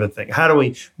 kind of a thing. How do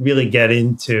we really get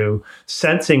into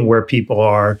sensing where people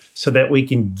are so that we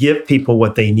can give people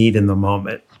what they need in the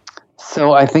moment?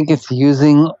 So I think it's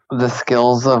using the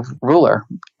skills of ruler,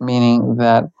 meaning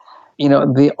that,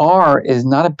 the R is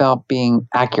not about being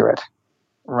accurate,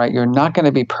 right? You're not going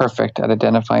to be perfect at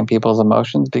identifying people's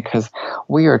emotions because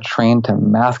we are trained to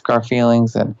mask our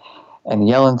feelings and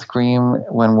yell and scream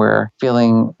when we're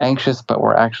feeling anxious, but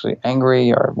we're actually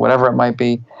angry or whatever it might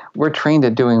be. We're trained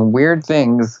at doing weird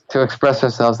things to express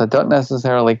ourselves that don't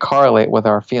necessarily correlate with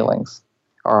our feelings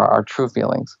or our true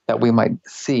feelings that we might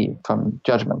see from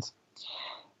judgments.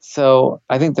 So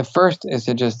I think the first is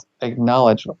to just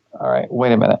acknowledge, all right,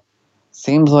 wait a minute.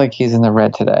 Seems like he's in the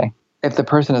red today. If the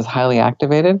person is highly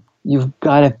activated, you've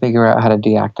got to figure out how to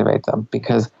deactivate them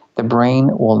because the brain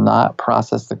will not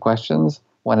process the questions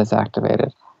when it's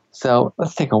activated. So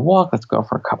let's take a walk. Let's go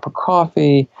for a cup of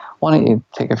coffee. Why don't you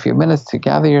take a few minutes to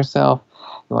gather yourself?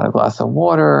 You want a glass of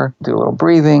water, do a little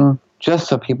breathing, just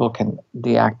so people can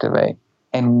deactivate.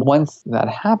 And once that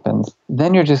happens,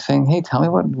 then you're just saying, hey, tell me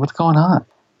what's going on.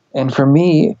 And for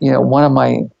me, one of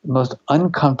my most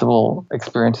uncomfortable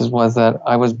experiences was that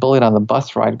I was bullied on the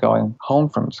bus ride going home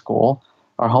from school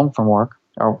or home from work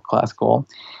or class school.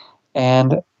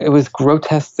 And it was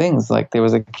grotesque things. Like there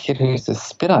was a kid who used to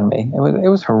spit on me. It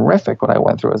was horrific what I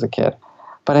went through as a kid.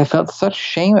 But I felt such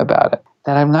shame about it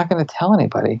that I'm not going to tell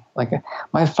anybody. Like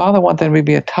my father wanted me to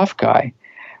be a tough guy,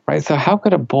 right? So how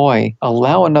could a boy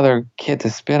allow another kid to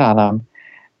spit on him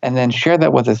and then share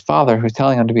that with his father who's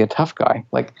telling him to be a tough guy?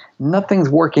 Like nothing's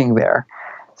working there.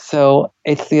 So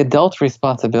it's the adult's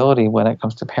responsibility when it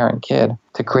comes to parent-kid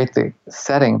to create the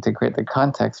setting, to create the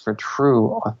context for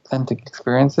true, authentic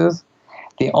experiences.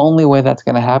 The only way that's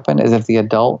going to happen is if the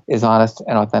adult is honest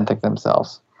and authentic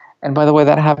themselves. And by the way,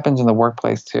 that happens in the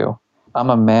workplace too. I'm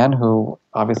a man who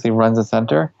obviously runs a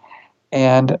center,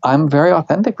 and I'm very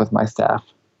authentic with my staff.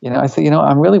 I say,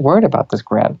 I'm really worried about this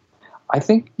grant. I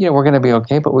think, we're going to be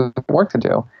okay, but we've got work to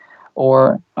do.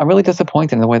 Or I'm really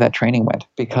disappointed in the way that training went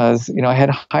because, I had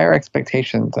higher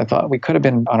expectations. I thought we could have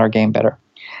been on our game better.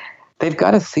 They've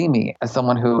got to see me as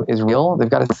someone who is real. They've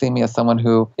got to see me as someone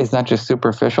who is not just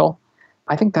superficial.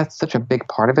 I think that's such a big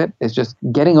part of it, is just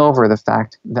getting over the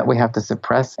fact that we have to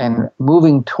suppress and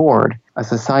moving toward a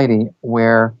society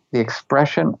where the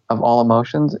expression of all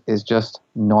emotions is just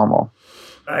normal.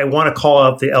 I want to call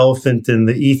out the elephant in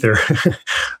the ether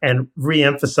and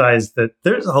reemphasize that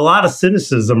there's a lot of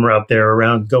cynicism out there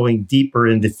around going deeper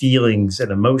into feelings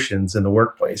and emotions in the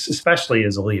workplace, especially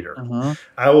as a leader.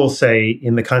 I will say,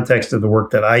 in the context of the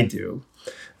work that I do,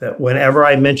 that whenever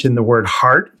I mention the word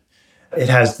heart, it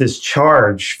has this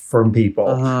charge from people.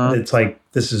 It's like,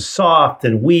 this is soft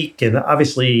and weak. And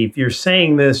obviously, if you're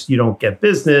saying this, you don't get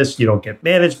business, you don't get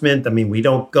management. I mean, we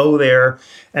don't go there.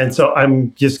 And so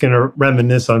I'm just going to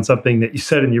reminisce on something that you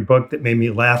said in your book that made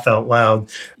me laugh out loud.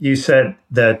 You said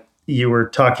that you were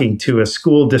talking to a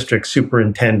school district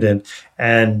superintendent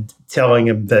and telling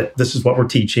him that this is what we're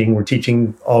teaching. We're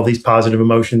teaching all these positive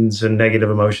emotions and negative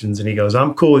emotions. And he goes,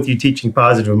 I'm cool with you teaching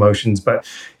positive emotions, but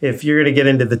if you're going to get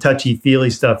into the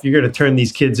touchy-feely stuff, you're going to turn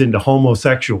these kids into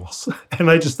homosexuals.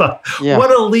 And I just thought,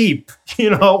 what a leap,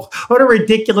 what a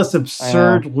ridiculous,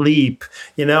 absurd leap,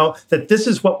 that this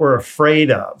is what we're afraid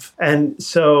of. And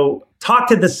so talk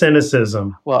to the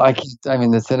cynicism. Well,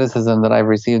 the cynicism that I've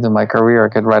received in my career, I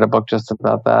could write a book just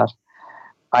about that.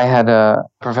 I had a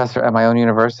professor at my own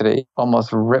university almost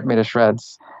rip me to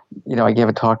shreds. I gave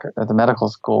a talk at the medical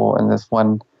school, and this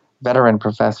one veteran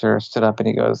professor stood up and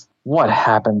he goes, "What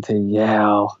happened to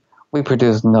Yale? We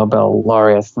produce Nobel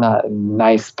laureates, not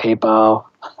nice people."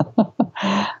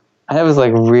 And I was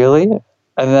like, really?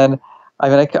 And then,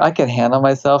 I can handle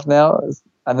myself now.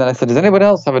 And then I said, does anybody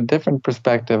else have a different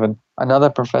perspective? And another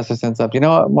professor stands up. You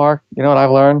know what, Mark? You know what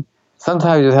I've learned?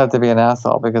 Sometimes you just have to be an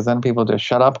asshole, because then people just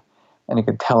shut up and you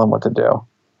can tell them what to do.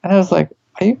 And I was like,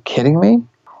 are you kidding me?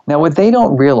 Now, what they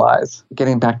don't realize,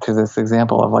 getting back to this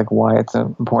example of why it's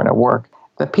important at work,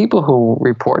 the people who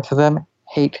report to them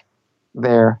hate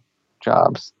their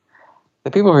jobs.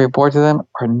 The people who report to them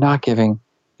are not giving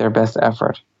their best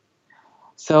effort.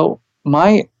 So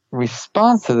my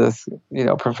response to this,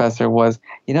 professor was,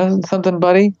 something,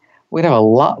 buddy? We'd have a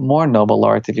lot more Nobel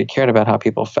laureates if you cared about how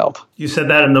people felt. You said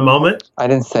that in the moment? I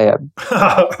didn't say it.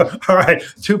 All right.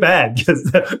 Too bad, because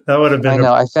that would have been... I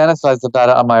know. I fantasized about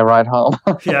it on my ride home.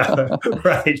 Yeah,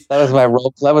 right.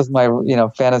 That was my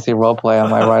fantasy role play on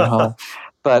my ride home.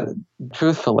 But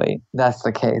truthfully, that's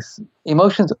the case.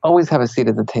 Emotions always have a seat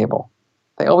at the table.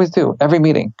 They always do. Every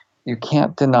meeting. You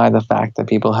can't deny the fact that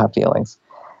people have feelings.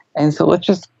 And so let's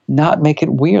just not make it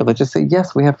weird. Let's just say,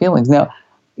 yes, we have feelings. Now,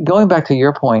 going back to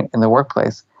your point in the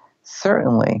workplace,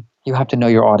 certainly you have to know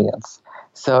your audience.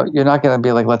 So you're not going to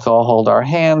be like, let's all hold our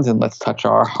hands and let's touch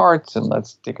our hearts and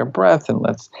let's take a breath and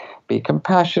let's be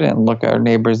compassionate and look our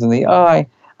neighbors in the eye.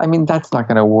 That's not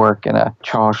going to work in a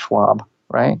Charles Schwab,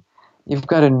 right? You've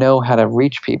got to know how to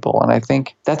reach people. And I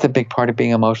think that's a big part of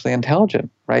being emotionally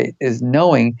intelligent, right? Is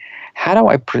knowing, how do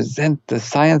I present the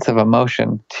science of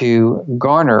emotion to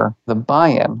garner the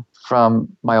buy-in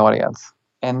from my audience?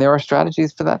 And there are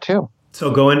strategies for that too. So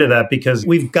go into that, because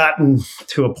we've gotten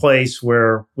to a place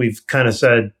where we've kind of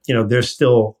said, there's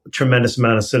still a tremendous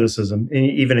amount of cynicism,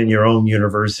 even in your own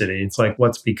university. It's like,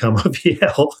 what's become of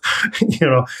Yale?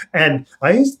 And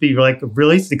I used to be like a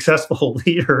really successful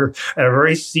leader at a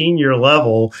very senior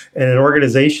level in an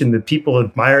organization that people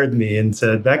admired me and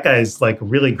said, that guy's like a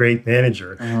really great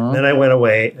manager. And then I went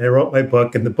away and I wrote my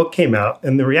book, and the book came out,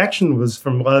 and the reaction was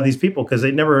from a lot of these people, because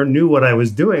they never knew what I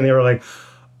was doing. They were like,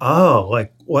 oh,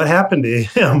 what happened to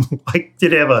him?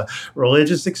 Did he have a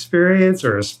religious experience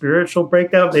or a spiritual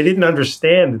breakdown? They didn't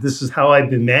understand that this is how I've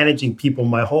been managing people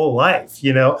my whole life,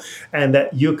 and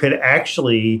that you could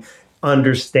actually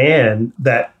understand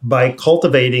that by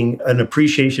cultivating an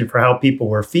appreciation for how people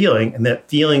were feeling, and that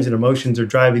feelings and emotions are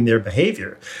driving their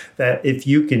behavior, that if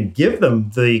you can give them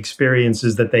the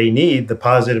experiences that they need, the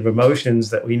positive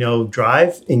emotions that we know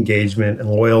drive engagement and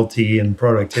loyalty and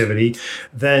productivity,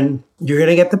 then you're going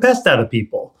to get the best out of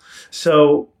people.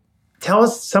 So tell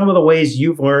us some of the ways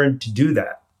you've learned to do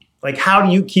that. How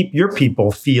do you keep your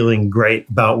people feeling great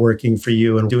about working for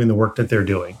you and doing the work that they're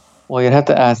doing? Well, you'd have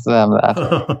to ask them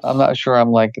that. I'm not sure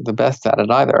I'm the best at it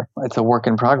either. It's a work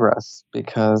in progress,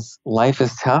 because life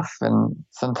is tough, and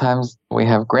sometimes we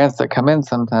have grants that come in,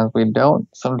 sometimes we don't.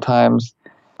 Sometimes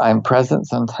I'm present,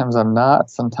 sometimes I'm not.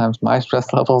 Sometimes my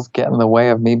stress levels get in the way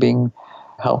of me being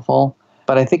helpful.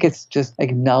 But I think it's just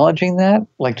acknowledging that,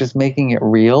 just making it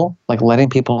real, letting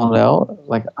people know,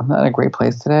 I'm not in a great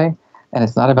place today, and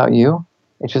it's not about you.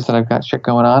 It's just that I've got shit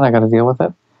going on. I got to deal with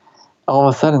it. All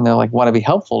of a sudden, they're like, want to be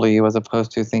helpful to you as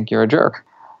opposed to think you're a jerk.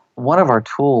 One of our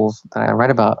tools that I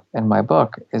write about in my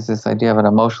book is this idea of an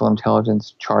emotional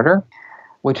intelligence charter,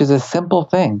 which is a simple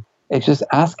thing. It's just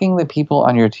asking the people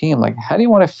on your team, like, how do you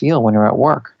want to feel when you're at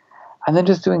work? And then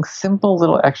just doing simple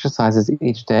little exercises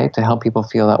each day to help people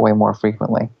feel that way more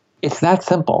frequently. It's that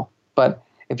simple. But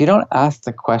if you don't ask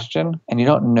the question and you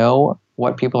don't know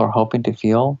what people are hoping to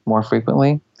feel more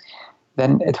frequently,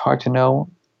 then it's hard to know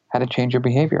how to change your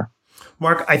behavior.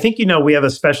 Mark, I think we have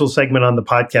a special segment on the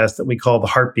podcast that we call the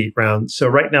Heartbeat Round. So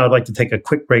right now, I'd like to take a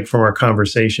quick break from our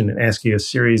conversation and ask you a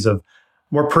series of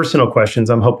more personal questions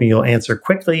I'm hoping you'll answer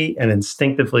quickly and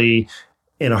instinctively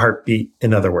in a heartbeat,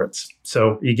 in other words.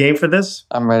 So you game for this?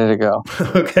 I'm ready to go.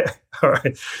 Okay. All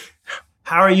right.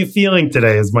 How are you feeling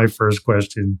today is my first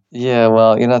question. Yeah,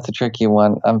 well, that's a tricky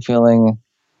one. I'm feeling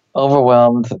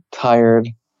overwhelmed, tired,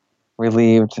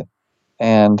 relieved,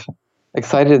 and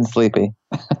excited and sleepy.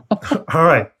 All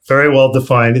right. Very well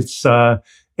defined. It's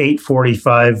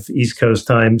 8:45 East Coast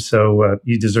time, so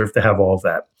you deserve to have all of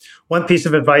that. One piece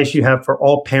of advice you have for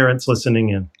all parents listening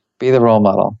in. Be the role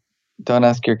model. Don't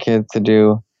ask your kids to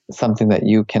do something that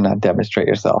you cannot demonstrate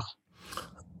yourself.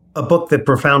 A book that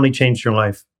profoundly changed your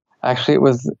life. Actually, it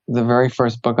was the very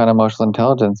first book on emotional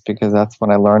intelligence because that's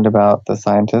when I learned about the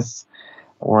scientists,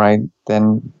 where I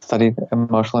then studied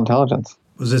emotional intelligence.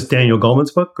 Was this Daniel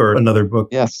Goleman's book or another book?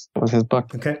 Yes, it was his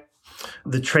book. Okay.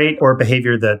 The trait or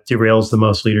behavior that derails the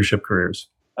most leadership careers.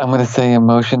 I'm going to say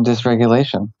emotion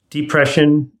dysregulation.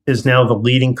 Depression is now the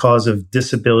leading cause of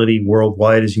disability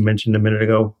worldwide, as you mentioned a minute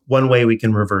ago. One way we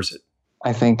can reverse it.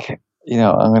 I think,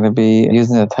 I'm going to be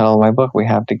using the title of my book, We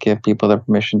Have to Give People the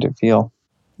Permission to Feel.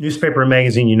 Newspaper or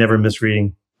magazine you never miss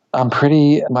reading. I'm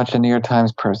pretty much a New York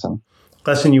Times person.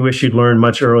 Lesson you wish you'd learned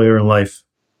much earlier in life.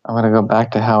 I'm going to go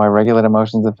back to how I regulate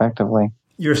emotions effectively.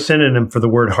 Your synonym for the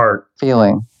word heart.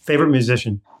 Feeling. Favorite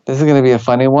musician. This is going to be a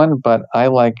funny one, but I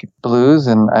like blues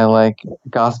and I like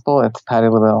gospel. It's Patti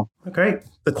LaBelle. Okay.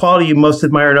 The quality you most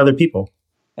admire in other people.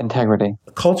 Integrity.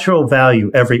 A cultural value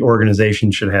every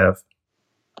organization should have.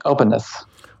 Openness.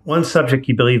 One subject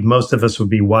you believe most of us would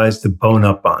be wise to bone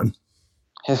up on.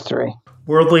 History.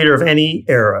 World leader of any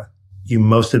era you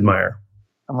most admire.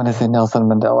 I'm going to say Nelson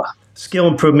Mandela. Skill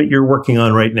improvement you're working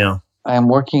on right now. I am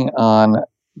working on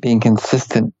being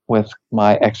consistent with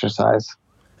my exercise.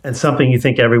 And something you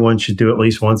think everyone should do at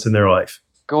least once in their life.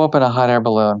 Go up in a hot air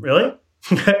balloon. Really?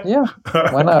 Yeah.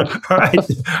 Why not? All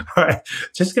right.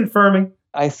 Just confirming.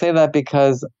 I say that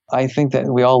because I think that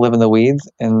we all live in the weeds,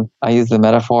 and I use the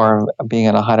metaphor of being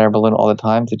in a hot air balloon all the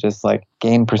time to just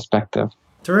gain perspective.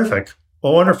 Terrific.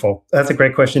 Well, wonderful. That's a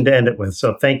great question to end it with.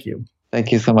 So thank you.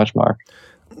 Thank you so much, Mark.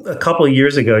 A couple of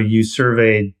years ago, you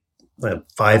surveyed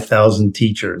 5,000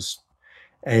 teachers,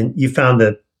 and you found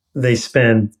that they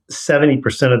spend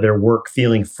 70% of their work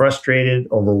feeling frustrated,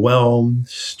 overwhelmed,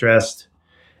 stressed.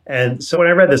 And so when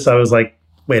I read this, I was like,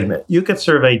 wait a minute, you could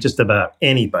survey just about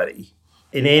anybody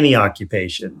in any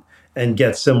occupation and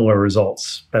get similar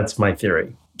results. That's my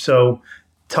theory. So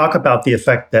talk about the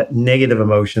effect that negative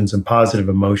emotions and positive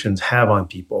emotions have on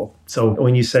people. So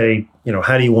when you say,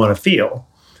 how do you want to feel?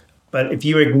 But if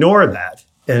you ignore that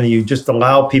and you just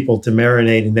allow people to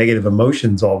marinate in negative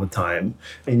emotions all the time,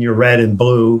 and you're red and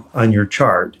blue on your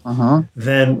chart,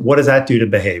 then what does that do to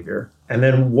behavior? And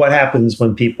then what happens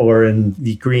when people are in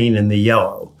the green and the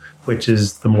yellow, which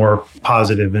is the more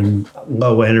positive and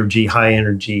low energy, high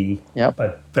energy,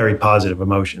 but very positive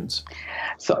emotions?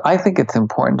 So I think it's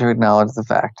important to acknowledge the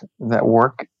fact that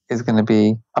work is going to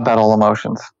be about all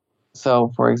emotions.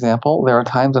 So, for example, there are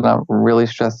times when I'm really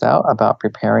stressed out about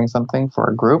preparing something for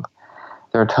a group.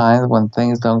 There are times when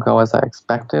things don't go as I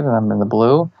expected and I'm in the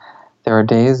blue. There are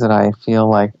days that I feel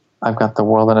like I've got the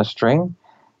world on a string.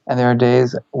 And there are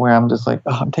days where I'm just like,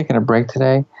 I'm taking a break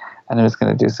today and I'm just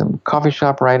going to do some coffee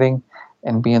shop writing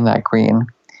and be in that green.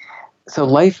 So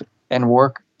life and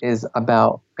work is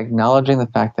about acknowledging the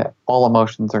fact that all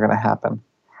emotions are going to happen.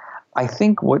 I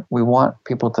think what we want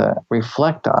people to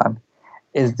reflect on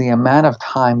is the amount of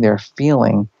time they're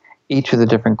feeling each of the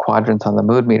different quadrants on the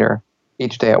mood meter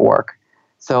each day at work.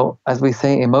 So as we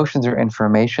say, emotions are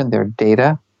information, they're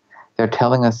data. They're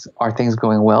telling us, are things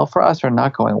going well for us or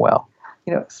not going well?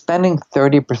 Spending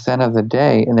 30% of the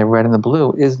day in the red and the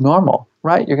blue is normal,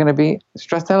 right? You're going to be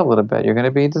stressed out a little bit. You're going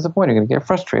to be disappointed. You're going to get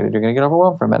frustrated. You're going to get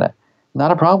overwhelmed for a minute.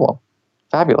 Not a problem.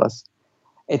 Fabulous.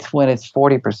 It's when it's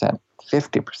 40%,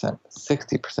 50%,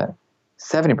 60%,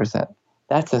 70%.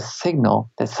 That's a signal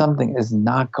that something is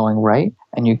not going right,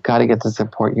 and you got to get the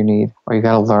support you need, or you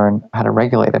got to learn how to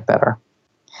regulate it better.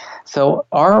 So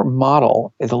our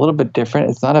model is a little bit different.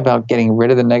 It's not about getting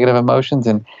rid of the negative emotions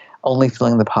and only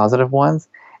feeling the positive ones.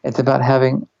 It's about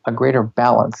having a greater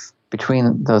balance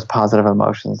between those positive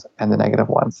emotions and the negative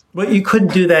ones. But you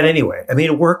couldn't do that anyway. I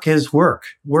mean, work is work.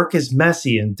 Work is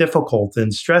messy and difficult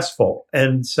and stressful.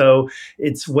 And so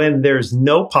it's when there's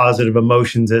no positive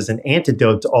emotions as an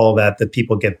antidote to all that that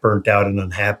people get burnt out and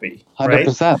unhappy.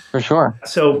 100%, right? for sure.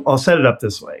 So I'll set it up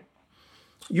this way.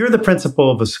 You're the principal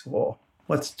of a school.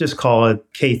 Let's just call it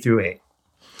K through 8.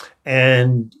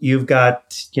 And you've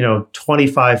got,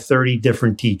 25, 30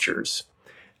 different teachers.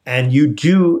 And you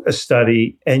do a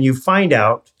study and you find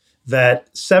out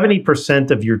that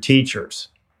 70% of your teachers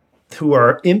who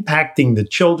are impacting the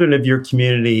children of your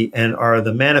community and are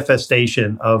the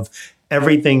manifestation of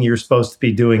everything you're supposed to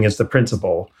be doing as the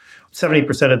principal,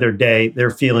 70% of their day, they're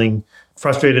feeling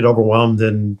frustrated, overwhelmed,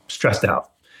 and stressed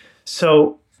out.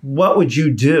 So what would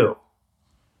you do?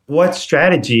 What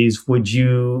strategies would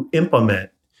you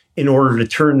implement in order to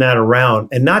turn that around,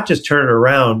 and not just turn it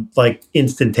around like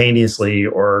instantaneously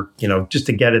or, just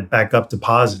to get it back up to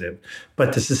positive,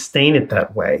 but to sustain it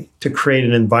that way, to create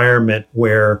an environment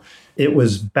where it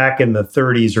was back in the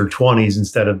 30s or 20s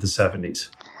instead of the 70s?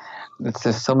 It's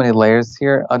just so many layers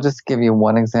here. I'll just give you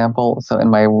one example. So in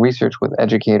my research with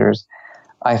educators,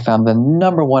 I found the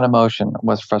number one emotion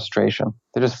was frustration.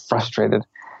 They're just frustrated.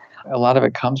 A lot of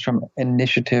it comes from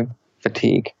initiative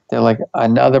fatigue. They're like,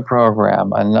 another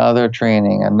program, another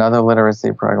training, another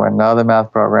literacy program, another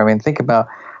math program. I mean, think about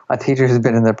a teacher who's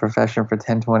been in their profession for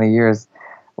 10, 20 years,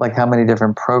 like how many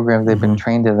different programs they've been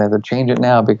trained in. They have to change it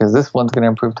now because this one's going to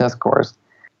improve test scores.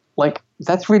 Like,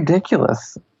 that's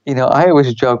ridiculous. I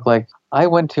always joke, like, I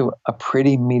went to a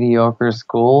pretty mediocre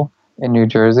school in New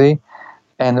Jersey,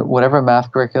 and whatever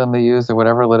math curriculum they used or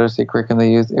whatever literacy curriculum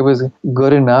they used, it was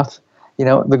good enough.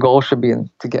 The goal should be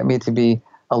to get me to be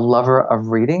a lover of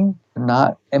reading,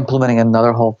 not implementing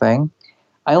another whole thing.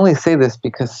 I only say this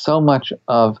because so much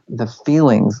of the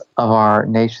feelings of our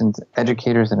nation's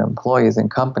educators and employees and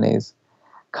companies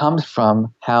comes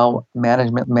from how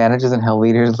management manages and how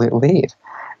leaders lead.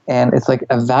 And it's like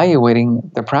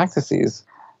evaluating the practices.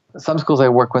 Some schools I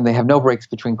work with, they have no breaks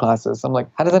between classes. I'm like,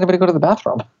 how does anybody go to the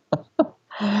bathroom?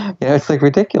 It's like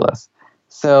ridiculous.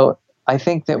 So I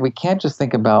think that we can't just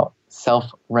think about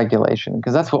self-regulation,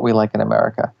 because that's what we like in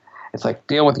America. It's like,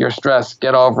 deal with your stress,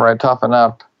 get over it, toughen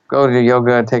up, go to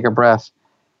yoga, take a breath.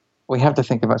 We have to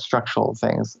think about structural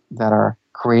things that are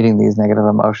creating these negative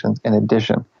emotions in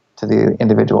addition to the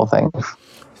individual things.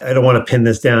 I don't want to pin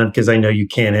this down because I know you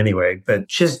can anyway, but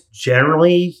just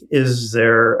generally, is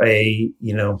there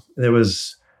there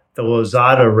was the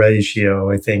Lozada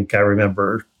ratio, I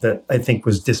remember, that I think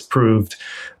was disproved,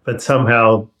 but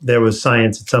somehow there was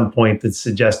science at some point that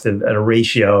suggested that a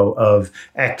ratio of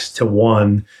X to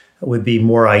 1 would be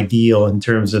more ideal in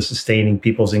terms of sustaining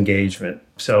people's engagement.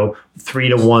 So 3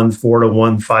 to 1, 4 to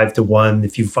 1, 5 to 1,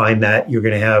 if you find that, you're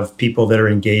going to have people that are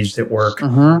engaged at work.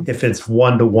 If it's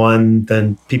 1 to 1,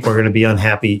 then people are going to be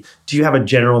unhappy. Do you have a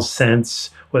general sense,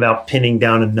 without pinning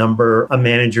down a number, a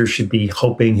manager should be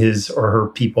hoping his or her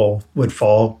people would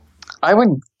fall? I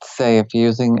would say, if you're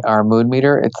using our mood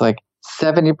meter, it's like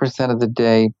 70% of the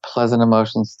day pleasant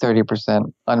emotions,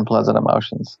 30% unpleasant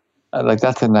emotions. Like,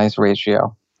 that's a nice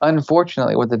ratio.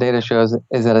 Unfortunately, what the data shows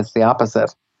is that it's the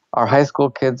opposite. Our high school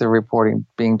kids are reporting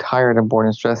being tired and bored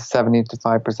and stressed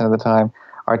 75% of the time.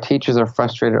 Our teachers are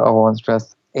frustrated, overwhelmed,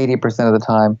 stressed 80% of the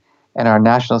time. And our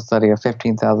national study of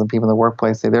 15,000 people in the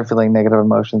workplace say they're feeling negative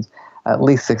emotions at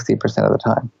least 60% of the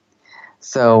time.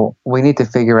 So we need to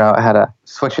figure out how to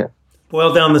switch it.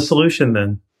 Boil down the solution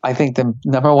then. I think the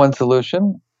number one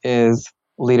solution is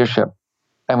leadership.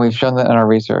 And we've shown that in our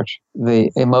research.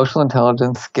 The emotional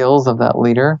intelligence skills of that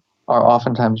leader are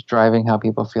oftentimes driving how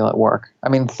people feel at work. I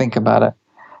mean, think about it.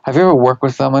 Have you ever worked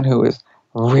with someone who is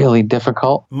really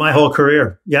difficult? My whole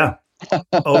career, yeah.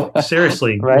 Oh,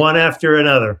 seriously, right? One after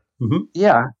another.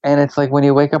 Yeah. And it's like, when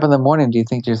you wake up in the morning, do you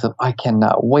think to yourself, I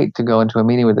cannot wait to go into a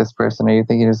meeting with this person? Or you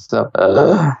think to yourself,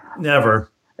 ugh.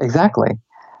 Never. Exactly.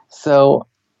 So,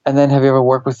 and then have you ever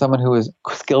worked with someone who is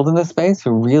skilled in this space, who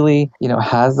really,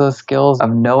 has those skills of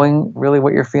knowing really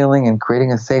what you're feeling and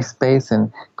creating a safe space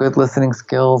and good listening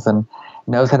skills and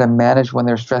knows how to manage when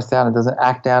they're stressed out and doesn't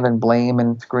act out and blame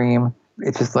and scream?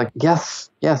 It's just like, yes,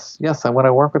 I want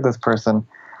to work with this person,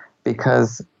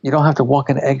 because you don't have to walk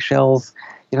in eggshells.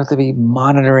 You don't have to be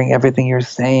monitoring everything you're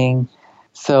saying.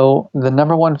 So the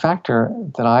number one factor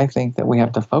that I think that we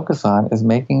have to focus on is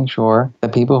making sure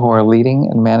that people who are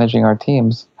leading and managing our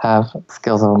teams have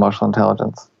skills of emotional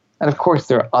intelligence. And of course,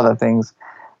 there are other things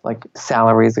like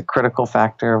salary is a critical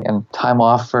factor, and time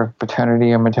off for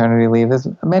paternity or maternity leave. There's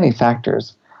many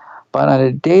factors. But on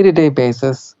a day-to-day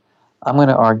basis, I'm going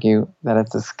to argue that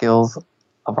it's the skills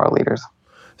of our leaders.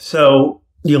 So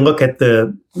you look at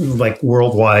the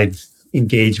worldwide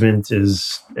engagement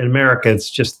is in America, it's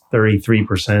just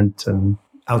 33%. And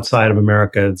outside of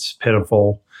America, it's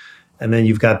pitiful. And then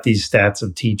you've got these stats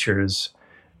of teachers.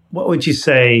 What would you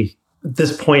say at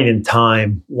this point in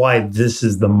time, why this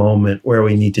is the moment where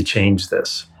we need to change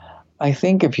this? I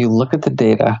think if you look at the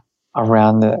data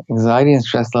around the anxiety and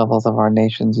stress levels of our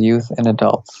nation's youth and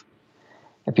adults,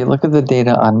 if you look at the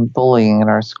data on bullying in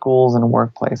our schools and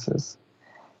workplaces,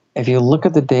 if you look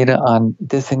at the data on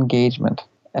disengagement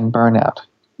and burnout,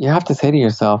 you have to say to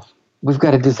yourself, we've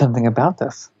got to do something about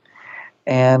this.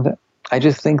 And I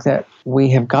just think that we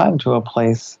have gotten to a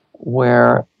place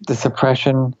where the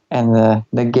suppression and the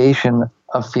negation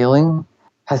of feeling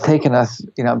has taken us,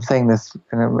 I'm saying this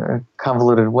in a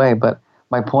convoluted way, but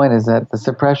my point is that the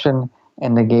suppression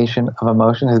and negation of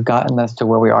emotion has gotten us to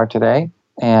where we are today.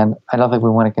 And I don't think we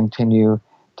want to continue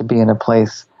to be in a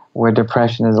place where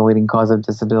depression is a leading cause of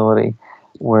disability,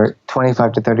 where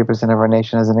 25 to 30% of our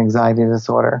nation has an anxiety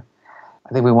disorder.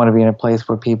 I think we want to be in a place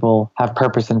where people have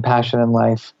purpose and passion in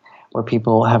life, where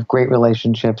people have great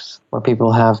relationships, where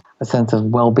people have a sense of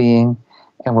well-being,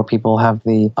 and where people have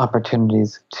the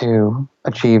opportunities to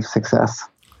achieve success.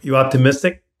 You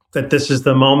optimistic that this is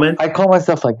the moment? I call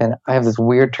myself I have this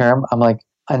weird term. I'm like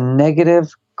a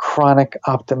negative chronic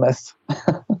optimist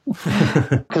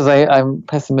because I'm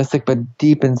pessimistic, but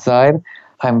deep inside,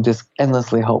 I'm just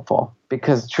endlessly hopeful.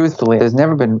 Because truthfully, there's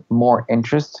never been more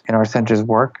interest in our center's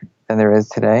work than there is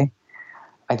today.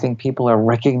 I think people are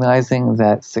recognizing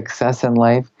that success in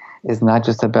life is not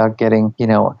just about getting,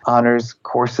 honors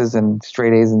courses and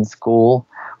straight A's in school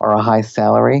or a high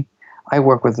salary. I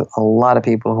work with a lot of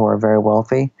people who are very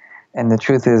wealthy. And the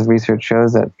truth is, research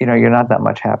shows that, you're not that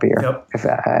much happier, if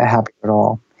happy at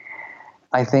all.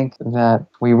 I think that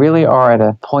we really are at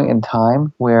a point in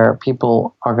time where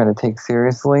people are going to take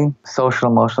seriously social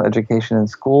emotional education in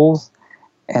schools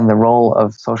and the role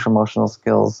of social emotional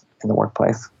skills in the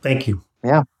workplace. Thank you.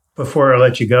 Yeah. Before I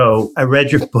let you go, I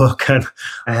read your book and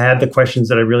I had the questions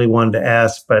that I really wanted to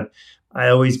ask, but I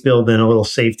always build in a little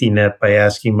safety net by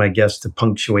asking my guests to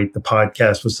punctuate the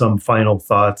podcast with some final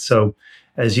thoughts. So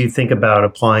as you think about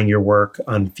applying your work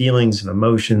on feelings and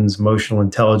emotions, emotional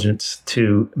intelligence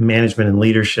to management and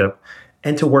leadership,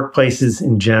 and to workplaces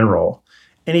in general,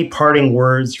 any parting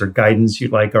words or guidance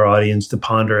you'd like our audience to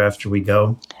ponder after we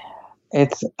go?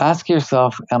 It's ask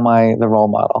yourself, am I the role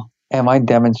model? Am I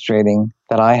demonstrating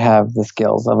that I have the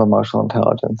skills of emotional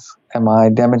intelligence? Am I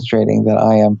demonstrating that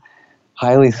I am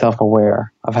highly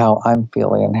self-aware of how I'm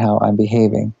feeling and how I'm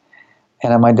behaving?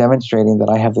 And am I demonstrating that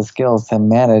I have the skills to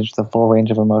manage the full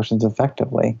range of emotions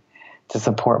effectively to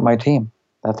support my team?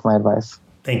 That's my advice.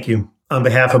 Thank you. On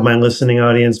behalf of my listening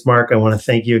audience, Mark, I want to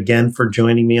thank you again for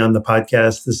joining me on the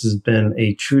podcast. This has been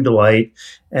a true delight.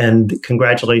 And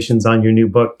congratulations on your new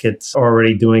book. It's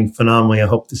already doing phenomenally. I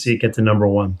hope to see it get to number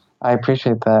 1. I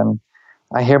appreciate that.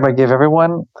 I hereby give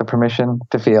everyone the permission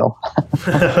to feel.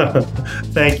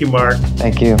 Thank you, Mark.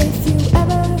 Thank you. If you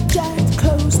ever get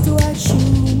close to a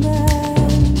human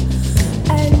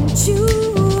and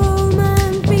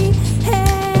human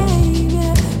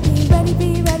behavior,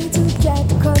 be ready to get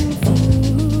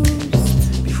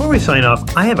confused. Before we sign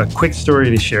off, I have a quick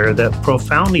story to share that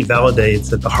profoundly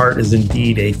validates that the heart is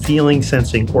indeed a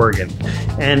feeling-sensing organ.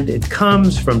 And it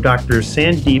comes from Dr.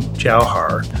 Sandeep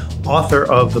Jauhar,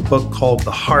 author of the book called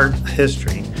The Heart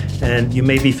History. And you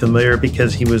may be familiar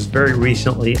because he was very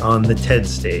recently on the TED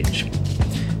stage.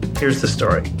 Here's the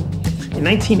story. In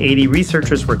 1980,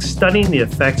 researchers were studying the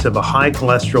effects of a high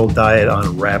cholesterol diet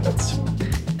on rabbits.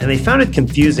 And they found it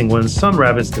confusing when some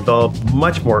rabbits developed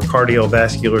much more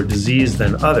cardiovascular disease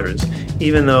than others,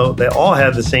 even though they all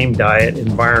had the same diet,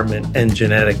 environment, and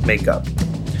genetic makeup.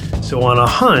 So on a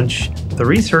hunch, the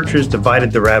researchers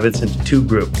divided the rabbits into 2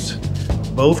 groups.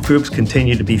 Both groups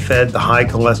continued to be fed the high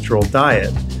cholesterol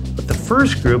diet, but the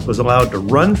first group was allowed to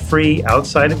run free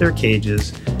outside of their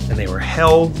cages, and they were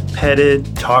held,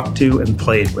 petted, talked to, and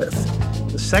played with.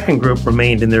 The second group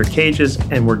remained in their cages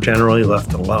and were generally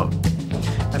left alone.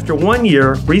 After 1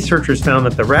 year, researchers found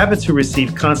that the rabbits who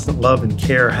received constant love and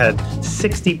care had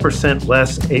 60%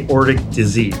 less aortic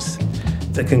disease.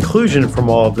 The conclusion from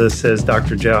all of this, says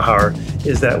Dr. Jauhar,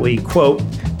 is that we, quote,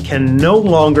 can no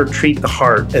longer treat the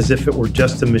heart as if it were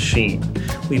just a machine.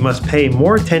 We must pay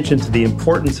more attention to the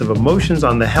importance of emotions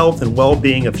on the health and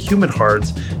well-being of human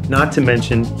hearts, not to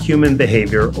mention human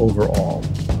behavior overall.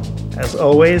 As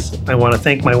always, I want to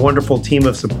thank my wonderful team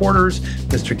of supporters,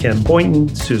 Mr. Ken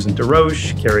Boynton, Susan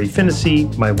DeRoche, Gary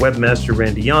Finnessy, my webmaster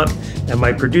Randy Yant, and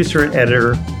my producer and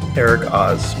editor, Eric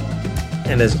Oz.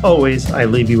 And as always, I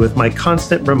leave you with my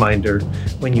constant reminder,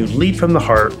 when you lead from the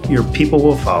heart, your people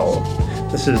will follow.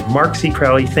 This is Mark C.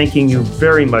 Crowley thanking you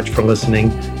very much for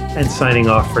listening and signing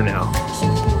off for now.